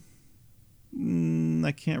nothing?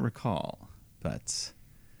 I can't recall. But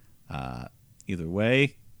either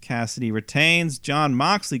way, Cassidy retains. John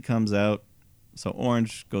Moxley comes out. So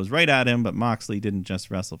Orange goes right at him, but Moxley didn't just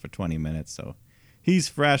wrestle for 20 minutes. So he's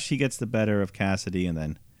fresh. He gets the better of Cassidy, and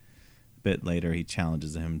then a bit later he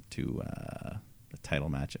challenges him to a title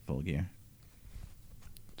match at Full Gear.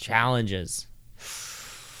 Challenges.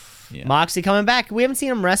 Yeah. Moxley coming back. We haven't seen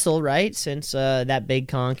him wrestle, right, since that big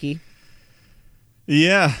conky.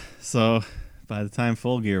 Yeah. So by the time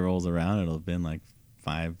Full Gear rolls around, it'll have been like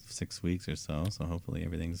 5-6 weeks or so. So hopefully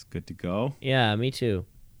everything's good to go. Yeah, me too.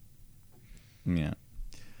 Yeah.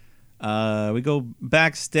 We go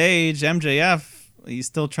backstage. MJF, he's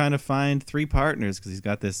still trying to find 3 partners because he's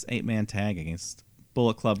got this 8-man tag against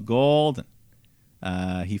Bullet Club Gold.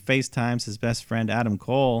 He FaceTimes his best friend Adam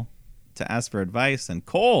Cole to ask for advice, and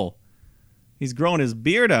Cole, he's growing his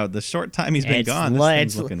beard out. The short time he's been gone, this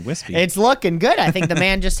thing's looking wispy. It's looking good. I think the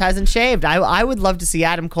man just hasn't shaved. I would love to see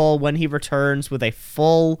Adam Cole when he returns with a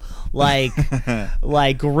full, like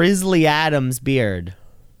Grizzly Adams beard.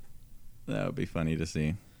 That would be funny to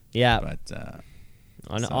see. Yeah, But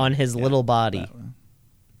on his little body.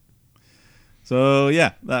 So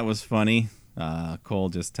yeah, that was funny. Cole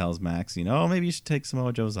just tells Max, maybe you should take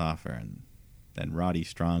Samoa Joe's offer. And then Roddy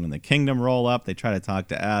Strong and the Kingdom roll up. They try to talk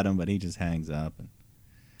to Adam, but he just hangs up.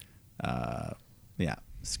 And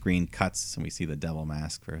screen cuts, and we see the devil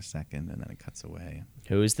mask for a second, and then it cuts away.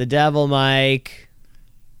 Who's the devil, Mike?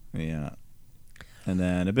 Yeah. And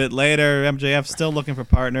then a bit later, MJF's still looking for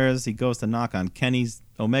partners. He goes to knock on Kenny's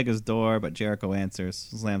Omega's door, but Jericho answers,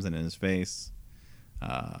 slams it in his face.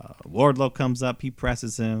 Wardlow comes up, he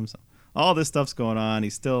presses him. So all this stuff's going on.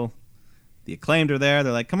 He's still, the Acclaimed are there.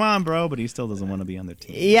 They're like, "Come on, bro," but he still doesn't want to be on their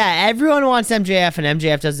team. Yeah, everyone wants MJF, and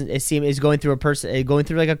MJF is going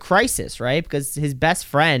through like a crisis, right? Because his best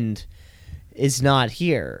friend is not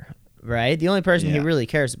here, right? The only person he really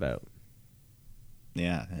cares about.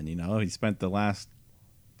 Yeah, and he spent the last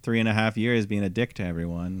 3.5 years being a dick to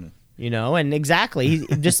everyone. And exactly, he's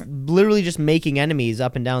just literally just making enemies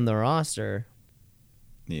up and down the roster.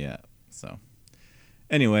 Yeah. So,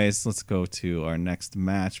 anyways, let's go to our next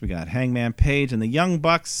match. We got Hangman Page and the Young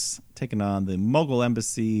Bucks taking on the Mogul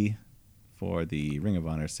Embassy for the Ring of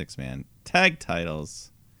Honor 6-man tag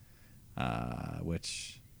titles,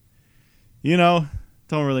 which, don't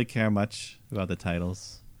really care much about the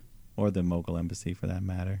titles or the Mogul Embassy for that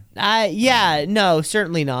matter. No,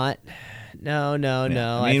 certainly not. No.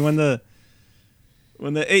 I mean, when the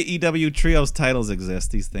AEW Trios titles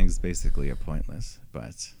exist, these things basically are pointless.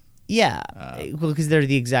 But yeah, because they're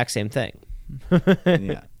the exact same thing.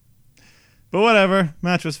 yeah, but whatever.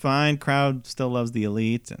 Match was fine. Crowd still loves the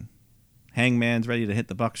Elite, and Hangman's ready to hit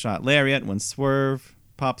the buckshot lariat when Swerve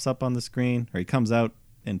pops up on the screen, or he comes out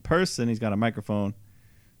in person. He's got a microphone.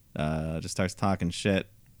 Just starts talking shit.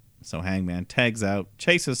 So Hangman tags out,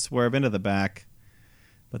 chases Swerve into the back.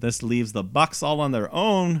 But this leaves the Bucks all on their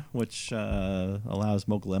own, which allows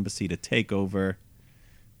Mogul Embassy to take over.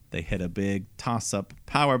 They hit a big toss-up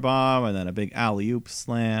powerbomb and then a big alley-oop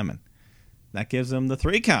slam, and that gives them the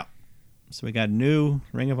 3 count. So we got new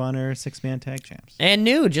Ring of Honor 6-man tag champs. And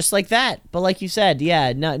new, just like that. But like you said,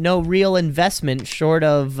 no real investment short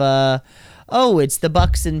of, it's the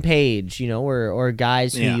Bucks and Page, or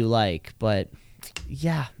guys who you like. But,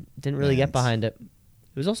 yeah, didn't really get behind it.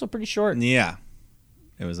 It was also pretty short. Yeah.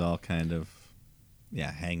 It was all kind of,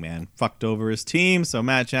 Hangman fucked over his team, so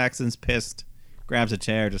Matt Jackson's pissed, grabs a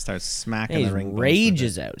chair, just starts smacking the ring. He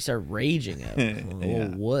rages out. He started raging out.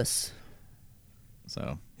 Little wuss.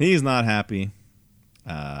 So he's not happy.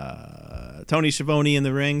 Tony Schiavone in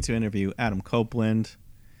the ring to interview Adam Copeland.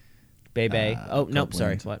 Bebe. Nope,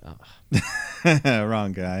 sorry. What? Oh.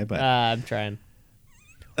 Wrong guy, but I'm trying.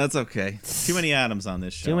 That's okay. Too many Adams on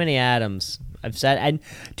this show. Too many Adams. I've said, and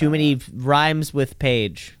too many rhymes with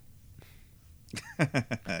Page.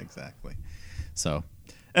 Exactly. So,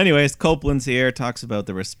 anyways, Copeland's here, talks about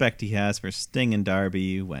the respect he has for Sting and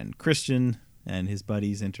Darby when Christian and his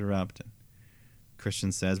buddies interrupt. And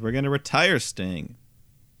Christian says, "We're going to retire Sting."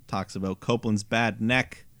 Talks about Copeland's bad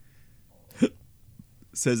neck.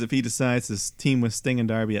 Says if he decides to team with Sting and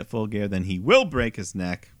Darby at Full Gear, then he will break his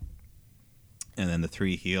neck. And then the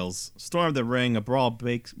 3 heels storm the ring. A brawl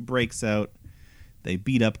breaks out. They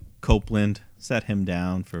beat up Copeland, set him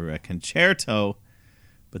down for a concerto.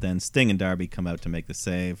 But then Sting and Darby come out to make the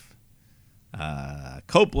save.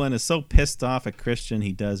 Copeland is so pissed off at Christian,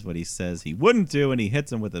 he does what he says he wouldn't do, and he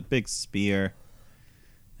hits him with a big spear.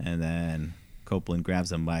 And then Copeland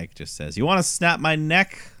grabs a mic, just says, "You want to snap my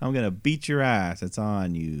neck? I'm going to beat your ass. It's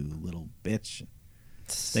on, you little bitch."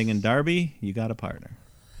 Sting and Darby, you got a partner.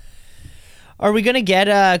 Are we going to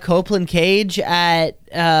get Copeland Cage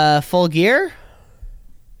at Full Gear?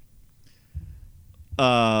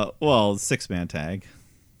 Well, 6-man tag.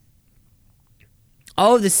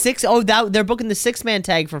 Oh, they're booking the 6-man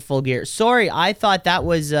tag for Full Gear. Sorry, I thought that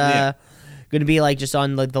was going to be like just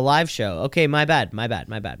on the live show. Okay, my bad.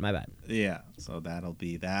 Yeah, so that'll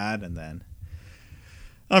be that, and then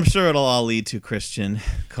I'm sure it'll all lead to Christian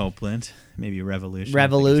Copeland, maybe Revolution.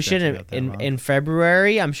 Revolution in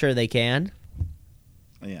February. I'm sure they can.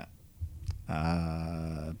 Yeah.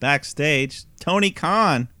 Backstage, Tony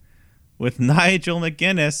Khan with Nigel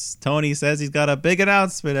McGuinness. Tony says he's got a big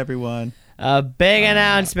announcement, everyone. A big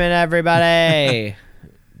announcement, everybody.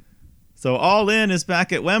 So All In is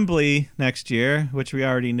back at Wembley next year, which we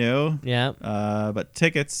already knew. Yeah. But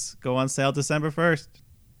tickets go on sale December 1st.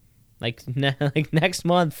 Like next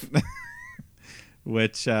month.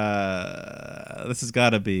 Which this has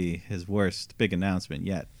got to be his worst big announcement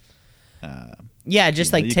yet.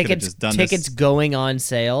 Just like tickets going on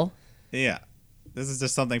sale. Yeah. This is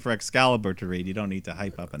just something for Excalibur to read. You don't need to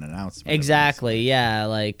hype up an announcement. Exactly.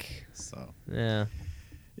 Yeah. So. Yeah.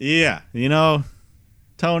 Yeah.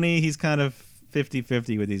 Tony, he's kind of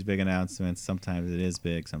 50-50 with these big announcements. Sometimes it is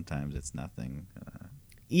big. Sometimes it's nothing.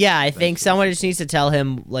 I think someone just needs to tell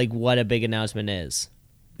him what a big announcement is.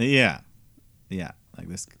 Yeah. Yeah. Like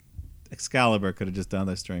this Excalibur could have just done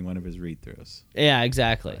this during one of his read-throughs. Yeah,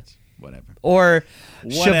 exactly. But whatever. Or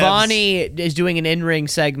Shivani is doing an in-ring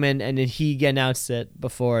segment and then he announced it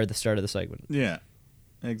before the start of the segment. Yeah,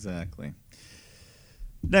 exactly.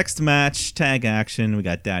 Next match, tag action. We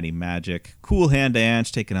got Daddy Magic, Cool Hand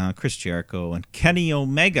Ange taking on Chris Jericho and Kenny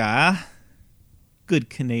Omega. Good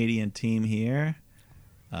Canadian team here.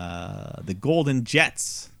 The Golden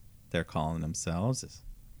Jets, they're calling themselves.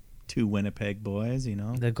 2 Winnipeg boys,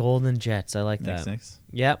 The Golden Jets, I like that. Six.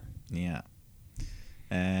 Yep. Yeah.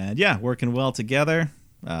 And working well together.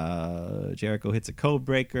 Jericho hits a code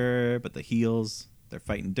breaker, but the heels They're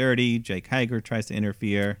fighting dirty. Jake Hager tries to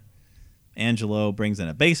interfere. Angelo brings in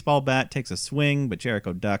a baseball bat, takes a swing, but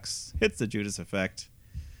Jericho ducks, hits the Judas effect,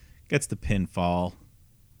 gets the pinfall.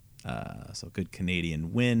 So good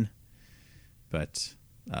Canadian win. But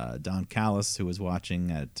Don Callis, who was watching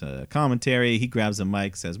at commentary, he grabs a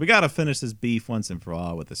mic, says, "We got to finish this beef once and for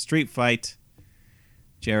all with a street fight."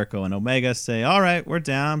 Jericho and Omega say, "All right, we're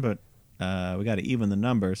down, but we got to even the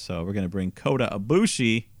numbers, so we're going to bring Kota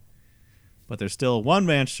Ibushi." But they're still one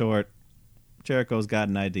man short. Jericho's got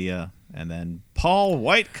an idea, and then Paul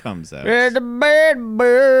White comes out.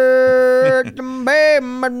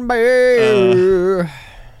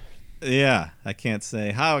 Yeah, I can't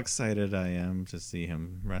say how excited I am to see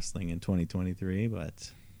him wrestling in 2023,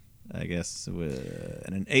 but I guess in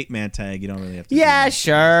an 8-man tag, you don't really have to. Yeah,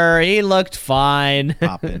 sure. He looked fine.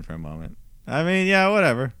 Pop in for a moment. I mean, yeah,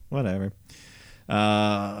 whatever.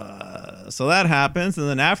 So that happens, and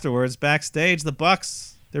then afterwards, backstage, the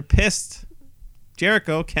Bucks, they're pissed.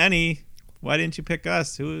 Jericho, Kenny, why didn't you pick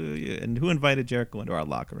us? Who invited Jericho into our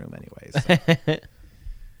locker room anyways?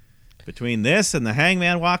 Between this and the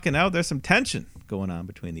Hangman walking out, there's some tension going on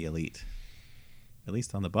between the Elite, at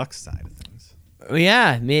least on the Bucks side of things.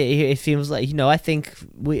 Yeah, it seems like, I think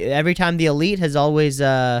every time the Elite has always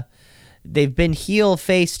they've been heel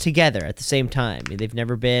face together at the same time. They've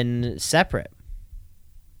never been separate.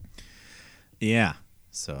 Yeah.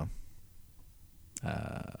 So,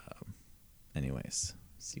 anyways,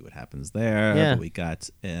 see what happens there. Yeah. But we got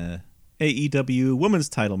AEW Women's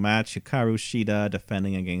Title match. Hikaru Shida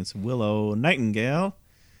defending against Willow Nightingale.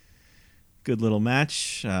 Good little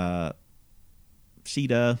match.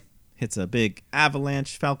 Shida hits a big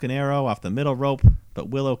avalanche Falcon Arrow off the middle rope, but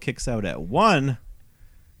Willow kicks out at 1.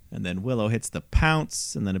 And then Willow hits the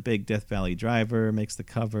pounce, and then a big Death Valley driver makes the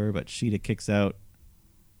cover, but Shida kicks out.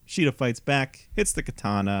 Shida fights back, hits the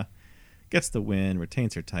katana, gets the win,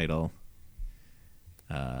 retains her title.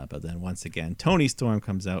 But then once again, Toni Storm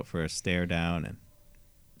comes out for a stare down, and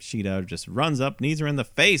Shida just runs up, knees her in the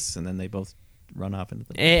face, and then they both run off into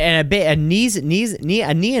the and a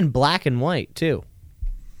knee in black and white too.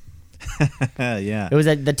 Yeah, it was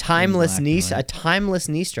the timeless a timeless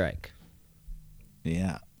knee strike.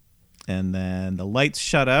 Yeah, and then the lights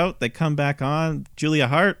shut out. They come back on. Julia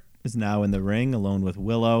Hart is now in the ring alone with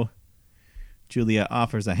Willow. Julia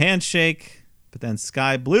offers a handshake, but then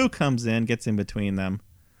Sky Blue comes in, gets in between them,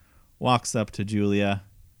 walks up to Julia.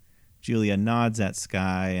 Julia nods at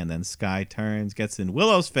Sky, and then Sky turns, gets in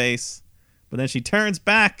Willow's face, but then she turns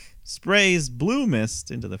back, sprays blue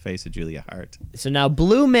mist into the face of Julia Hart. So now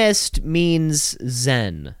blue mist means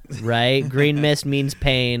zen, right? Green mist means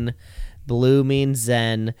pain. Blue means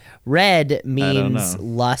zen. Red means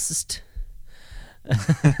lust.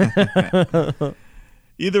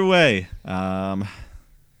 Either way, I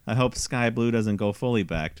hope Sky Blue doesn't go fully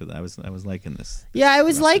back to that. I was liking this. Yeah, I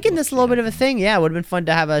was liking this a little bit of a thing. Yeah, it would have been fun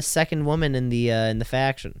to have a second woman in the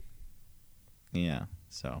faction. Yeah,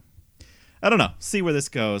 so I don't know. See where this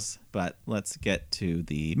goes, but let's get to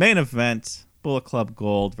the main event: Bullet Club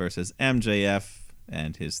Gold versus MJF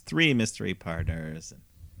and his 3 mystery partners.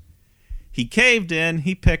 He caved in.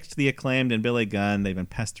 He picked the Acclaimed and Billy Gunn. They've been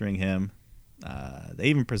pestering him. They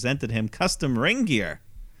even presented him custom ring gear.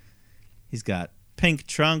 He's got pink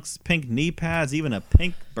trunks, pink knee pads, even a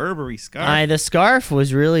pink Burberry scarf. The scarf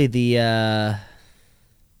was really the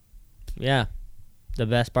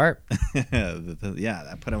best part. Yeah,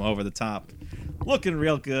 that put him over the top. Looking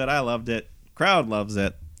real good. I loved it. Crowd loves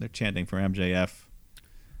it. They're chanting for MJF.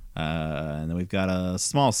 And then we've got a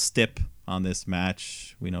small stip on this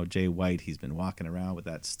match. We know Jay White, he's been walking around with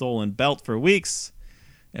that stolen belt for weeks.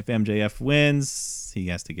 If MJF wins, he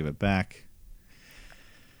has to give it back.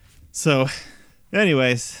 So,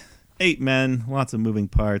 anyways, 8 men, lots of moving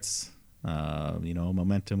parts.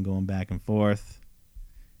 Momentum going back and forth.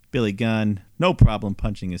 Billy Gunn, no problem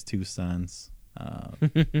punching his 2 sons.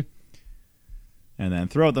 And then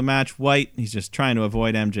throughout the match, White, he's just trying to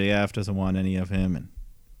avoid MJF, doesn't want any of him. And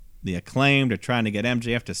the Acclaimed are trying to get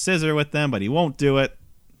MJF to scissor with them, but he won't do it.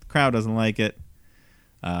 The crowd doesn't like it.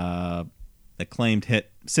 Acclaimed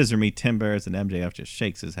hit Scissor Me Timbers, and MJF just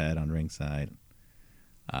shakes his head on ringside.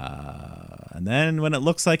 And then when it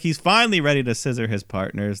looks like he's finally ready to scissor his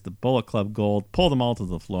partners, the Bullet Club Gold pull them all to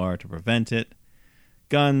the floor to prevent it.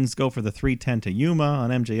 Guns go for the 310 to Yuma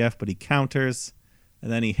on MJF, but he counters.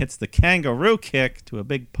 And then he hits the kangaroo kick to a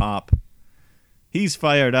big pop. He's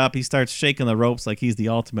fired up. He starts shaking the ropes like he's the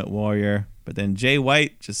Ultimate Warrior. But then Jay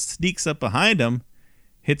White just sneaks up behind him,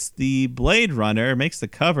 hits the Blade Runner, makes the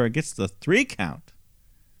cover, gets the 3 count.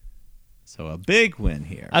 So a big win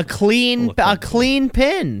here. A clean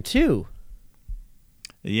pin too.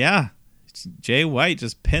 Yeah. Jay White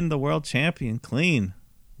just pinned the world champion clean,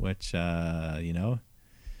 which, if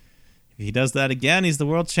he does that again, he's the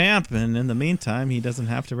world champ. And in the meantime, he doesn't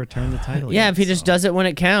have to return the title. Yeah, yet, if he just does it when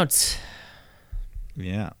it counts.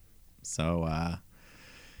 Yeah. So,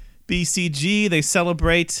 BCG, they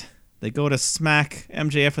celebrate. They go to smack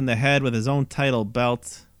MJF in the head with his own title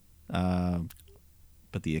belt.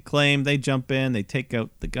 But the Acclaim, they jump in. They take out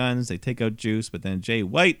the guns. They take out Juice. But then Jay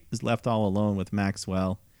White is left all alone with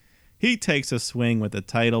Maxwell. He takes a swing with the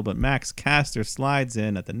title, but Max Caster slides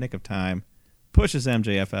in at the nick of time, pushes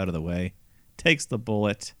MJF out of the way, takes the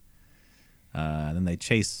bullet. Then they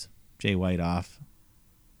chase Jay White off.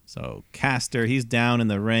 So Caster, he's down in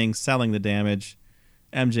the ring, selling the damage.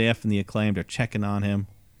 MJF and the Acclaimed are checking on him.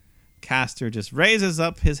 Caster just raises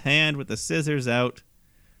up his hand with the scissors out,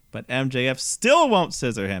 but MJF still won't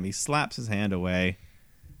scissor him. He slaps his hand away.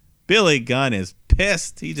 Billy Gunn is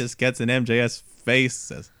pissed. He just gets in MJF's face,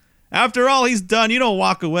 says, "After all he's done, you don't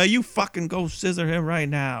walk away. You fucking go scissor him right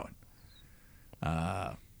now."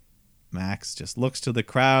 Max just looks to the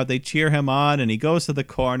crowd. They cheer him on, and he goes to the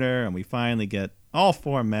corner, and we finally get all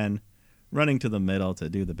four men running to the middle to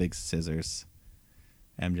do the big scissors.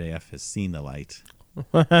 MJF has seen the light.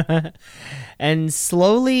 And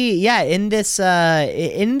slowly, in this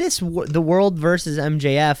the world versus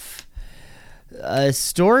MJF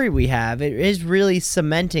story we have, it is really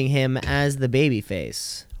cementing him as the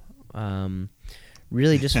babyface.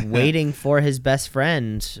 Really just waiting for his best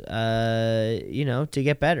friend, to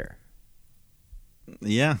get better.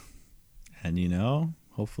 Yeah. And,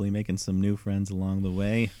 hopefully making some new friends along the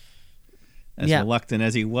way. As reluctant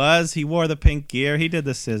as he was, he wore the pink gear. He did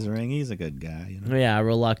the scissoring. He's a good guy. Yeah,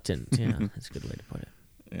 reluctant. Yeah, that's a good way to put it.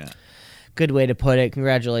 Yeah. Good way to put it.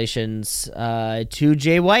 Congratulations to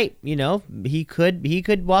Jay White. He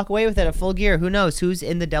could walk away with it at full gear. Who knows? Who's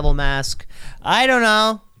in the devil mask? I don't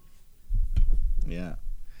know. Yeah.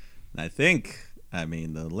 I think,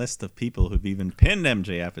 the list of people who've even pinned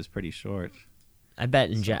MJF is pretty short. I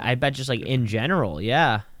bet just like in general,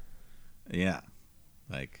 yeah. Yeah.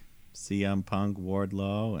 Like CM Punk,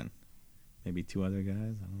 Wardlow, and maybe two other guys.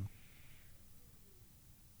 I don't know.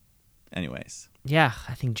 Anyways. Yeah,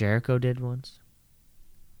 I think Jericho did once.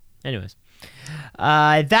 Anyways.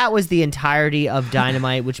 That was the entirety of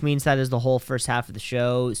Dynamite, which means that is the whole first half of the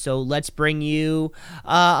show. So let's bring you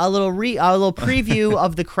a little preview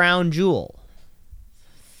of the Crown Jewel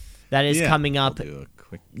that is coming up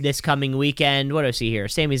this coming weekend. What do I see here?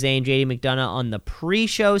 Sami Zayn, JD McDonough on the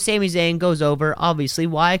pre-show. Sami Zayn goes over, obviously.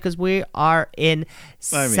 Why? Because we are in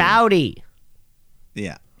Saudi.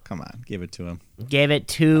 Yeah, come on, give it to him. Give it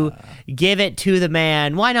to the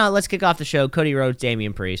man. Why not? Let's kick off the show. Cody Rhodes,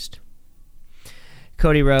 Damian Priest.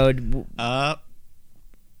 Cody Rhodes. Yeah.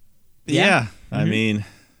 Mm-hmm.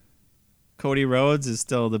 Cody Rhodes is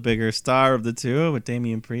still the bigger star of the two, but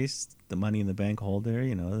Damian Priest, the Money in the Bank holder,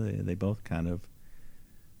 they both kind of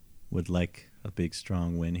would like a big,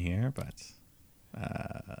 strong win here, but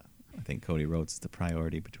I think Cody Rhodes is the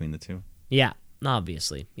priority between the two. Yeah,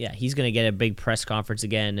 obviously. Yeah, he's going to get a big press conference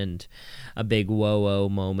again and a big whoa-oh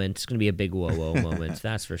moment. It's going to be a big whoa-oh moment,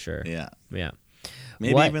 that's for sure. Yeah. Yeah.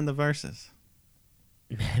 Maybe even the verses.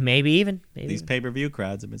 Maybe even. These pay-per-view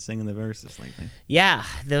crowds have been singing the verses lately. Yeah,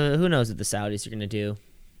 who knows what the Saudis are going to do.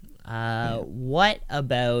 What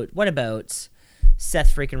about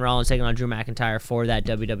Seth freaking Rollins taking on Drew McIntyre for that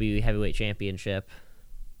WWE Heavyweight Championship?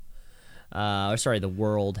 The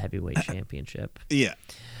World Heavyweight Championship. Yeah.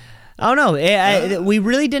 I don't know. We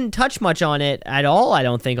really didn't touch much on it at all, I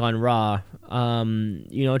don't think, on Raw,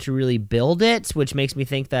 to really build it, which makes me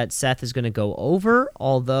think that Seth is going to go over,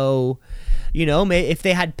 although, if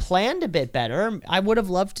they had planned a bit better, I would have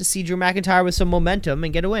loved to see Drew McIntyre with some momentum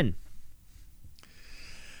and get a win.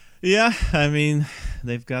 Yeah,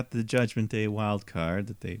 they've got the Judgment Day wild card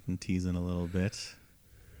that they've been teasing a little bit.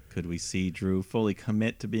 Could we see Drew fully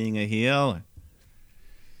commit to being a heel?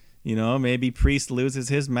 Maybe Priest loses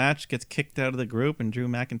his match, gets kicked out of the group, and Drew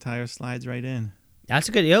McIntyre slides right in. That's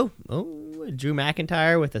a good Drew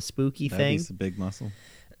McIntyre with a spooky thing. He's a big muscle.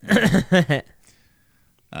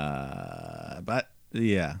 But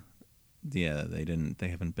yeah, they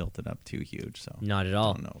haven't built it up too huge, so not at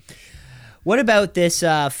all. I don't know. What about this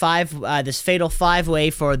this fatal five-way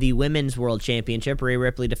for the Women's World Championship? Rhea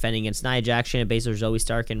Ripley defending against Nia Jax, Shayna Baszler, Zoe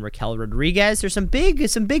Stark, and Raquel Rodriguez. There's some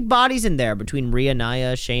big bodies in there between Rhea,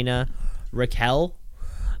 Nia, Shayna, Raquel.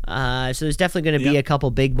 So there's definitely going to be a couple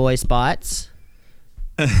big boy spots.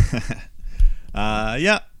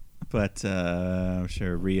 Yeah, but I'm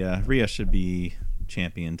sure Rhea should be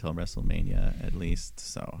champion until WrestleMania at least.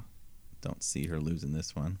 So don't see her losing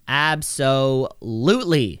this one.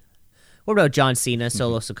 Absolutely. What about John Cena,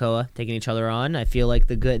 Solo Sikoa taking each other on? I feel like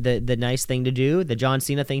the nice thing to do, the John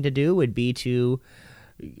Cena thing to do, would be to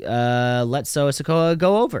let Solo Sikoa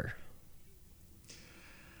go over.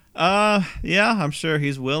 Yeah, I'm sure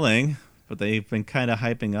he's willing, but they've been kind of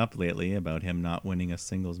hyping up lately about him not winning a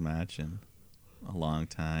singles match in a long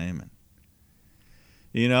time. And,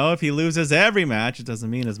 if he loses every match, it doesn't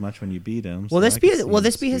mean as much when you beat him. Will this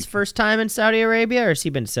be his first time in Saudi Arabia, or has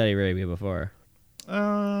he been to Saudi Arabia before?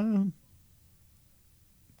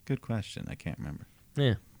 Good question. I can't remember.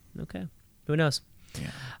 Yeah. Okay. Who knows?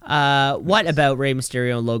 Yeah. What about Rey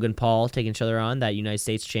Mysterio and Logan Paul taking each other on that United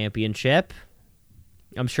States Championship?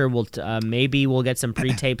 I'm sure maybe we'll get some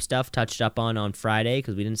pre-tape stuff touched up on Friday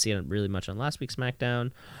because we didn't see it really much on last week's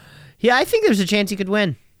SmackDown. Yeah, I think there's a chance he could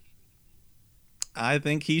win. I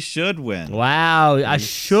think he should win. Wow, I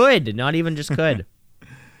should, not even just could.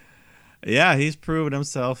 Yeah, he's proven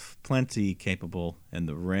himself plenty capable in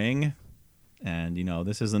the ring. And,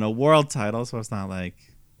 this isn't a world title, so it's not like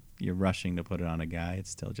you're rushing to put it on a guy. It's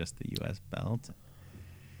still just the U.S. belt.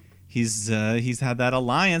 He's had that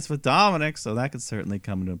alliance with Dominic, so that could certainly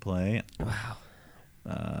come into play. Wow.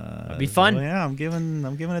 It'd be fun. So yeah, I'm giving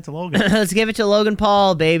it to Logan. Let's give it to Logan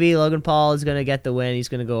Paul, baby. Logan Paul is going to get the win. He's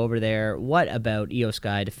going to go over there. What about Io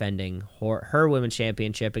Sky defending her women's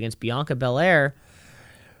championship against Bianca Belair?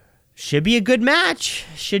 Should be a good match.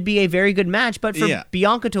 Should be a very good match. But for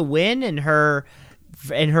Bianca to win in her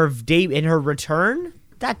return,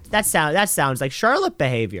 that sounds like Charlotte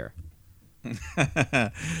behavior.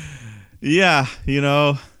 Yeah,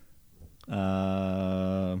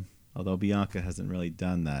 although Bianca hasn't really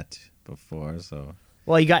done that before, so.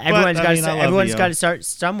 Well, everyone's got to start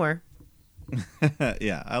somewhere.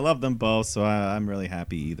 Yeah, I love them both, so I'm really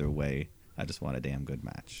happy either way. I just want a damn good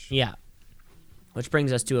match. Yeah. Which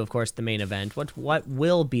brings us to, of course, the main event. What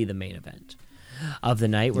will be the main event of the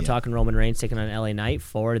night? We're talking Roman Reigns taking on LA Knight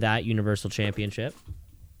for that Universal Championship.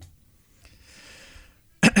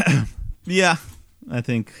 Yeah, I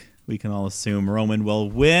think we can all assume Roman will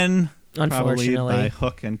win. Unfortunately. Probably by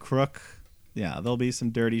hook and crook. Yeah, there'll be some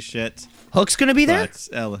dirty shit. Hook's going to be there?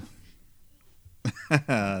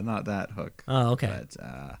 Not that Hook. Oh, okay.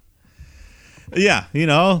 But, yeah,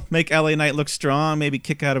 make LA Knight look strong, maybe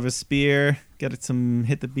kick out of a spear, hit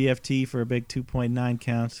the BFT for a big 2.9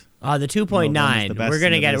 count. The 2.9. We're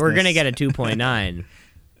going to get a 2.9.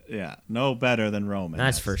 Yeah, no better than Roman.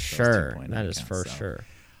 That's for sure. That is for sure.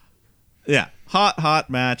 Yeah,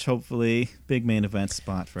 hot match, hopefully. Big main event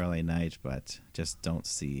spot for LA Knight, but just don't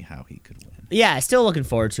see how he could win. Yeah, still looking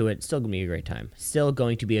forward to it. Still going to be a great time. Still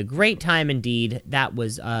going to be a great time indeed. That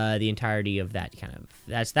was the entirety of that kind of...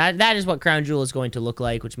 That is what Crown Jewel is going to look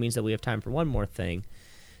like, which means that we have time for one more thing.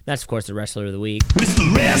 That's, of course, the Wrestler of the Week. It's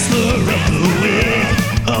the Wrestler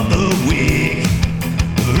of the Week.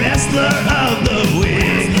 The Wrestler of the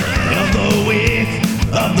Week. Of the Week.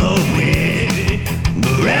 Of the Week.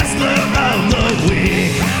 The Wrestler of the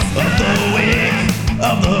Week. Of the Week.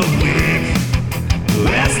 Of the Week. The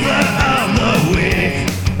Wrestler of the Week.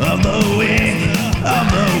 Of the Week.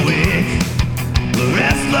 Of the Week. The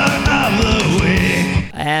Wrestler of the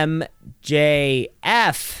Week.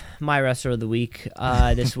 MJF. My Wrestler of the Week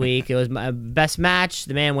this week. It was my best match.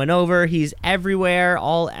 The man went over. He's everywhere,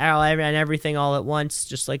 and everything all at once,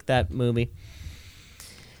 just like that movie.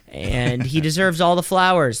 And he deserves all the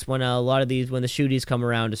flowers when the shooties come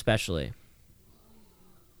around, especially.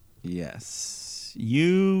 Yes.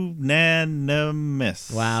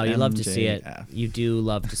 Unanimous. Wow, you love to see it. You do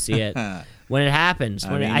love to see it when it happens.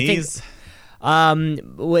 This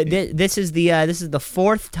is the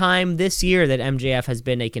fourth time this year that MJF has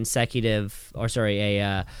been a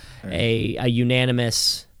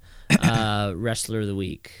unanimous Wrestler of the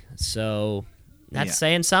Week. So that's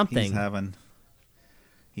saying something.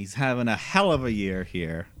 He's having a hell of a year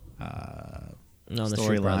here.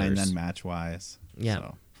 Storyline and match wise.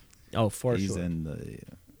 Yeah. So for he's sure. in the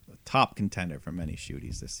top contender for many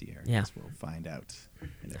shooties this year. Yeah. As we'll find out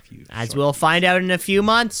in a few. Find out in a few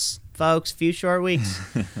months. Folks, few short weeks.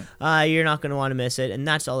 You're not going to want to miss it. And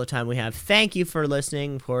that's all the time we have. Thank you for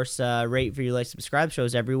listening. Of course, rate, review, like, subscribe.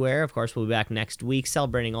 Shows everywhere. Of course, we'll be back next week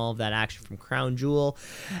celebrating all of that action from Crown Jewel.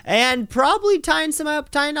 And probably tying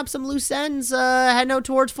up some loose ends heading out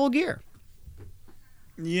towards Full Gear.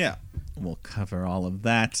 Yeah. We'll cover all of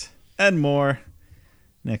that and more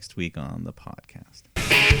next week on the podcast.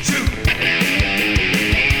 Shoot!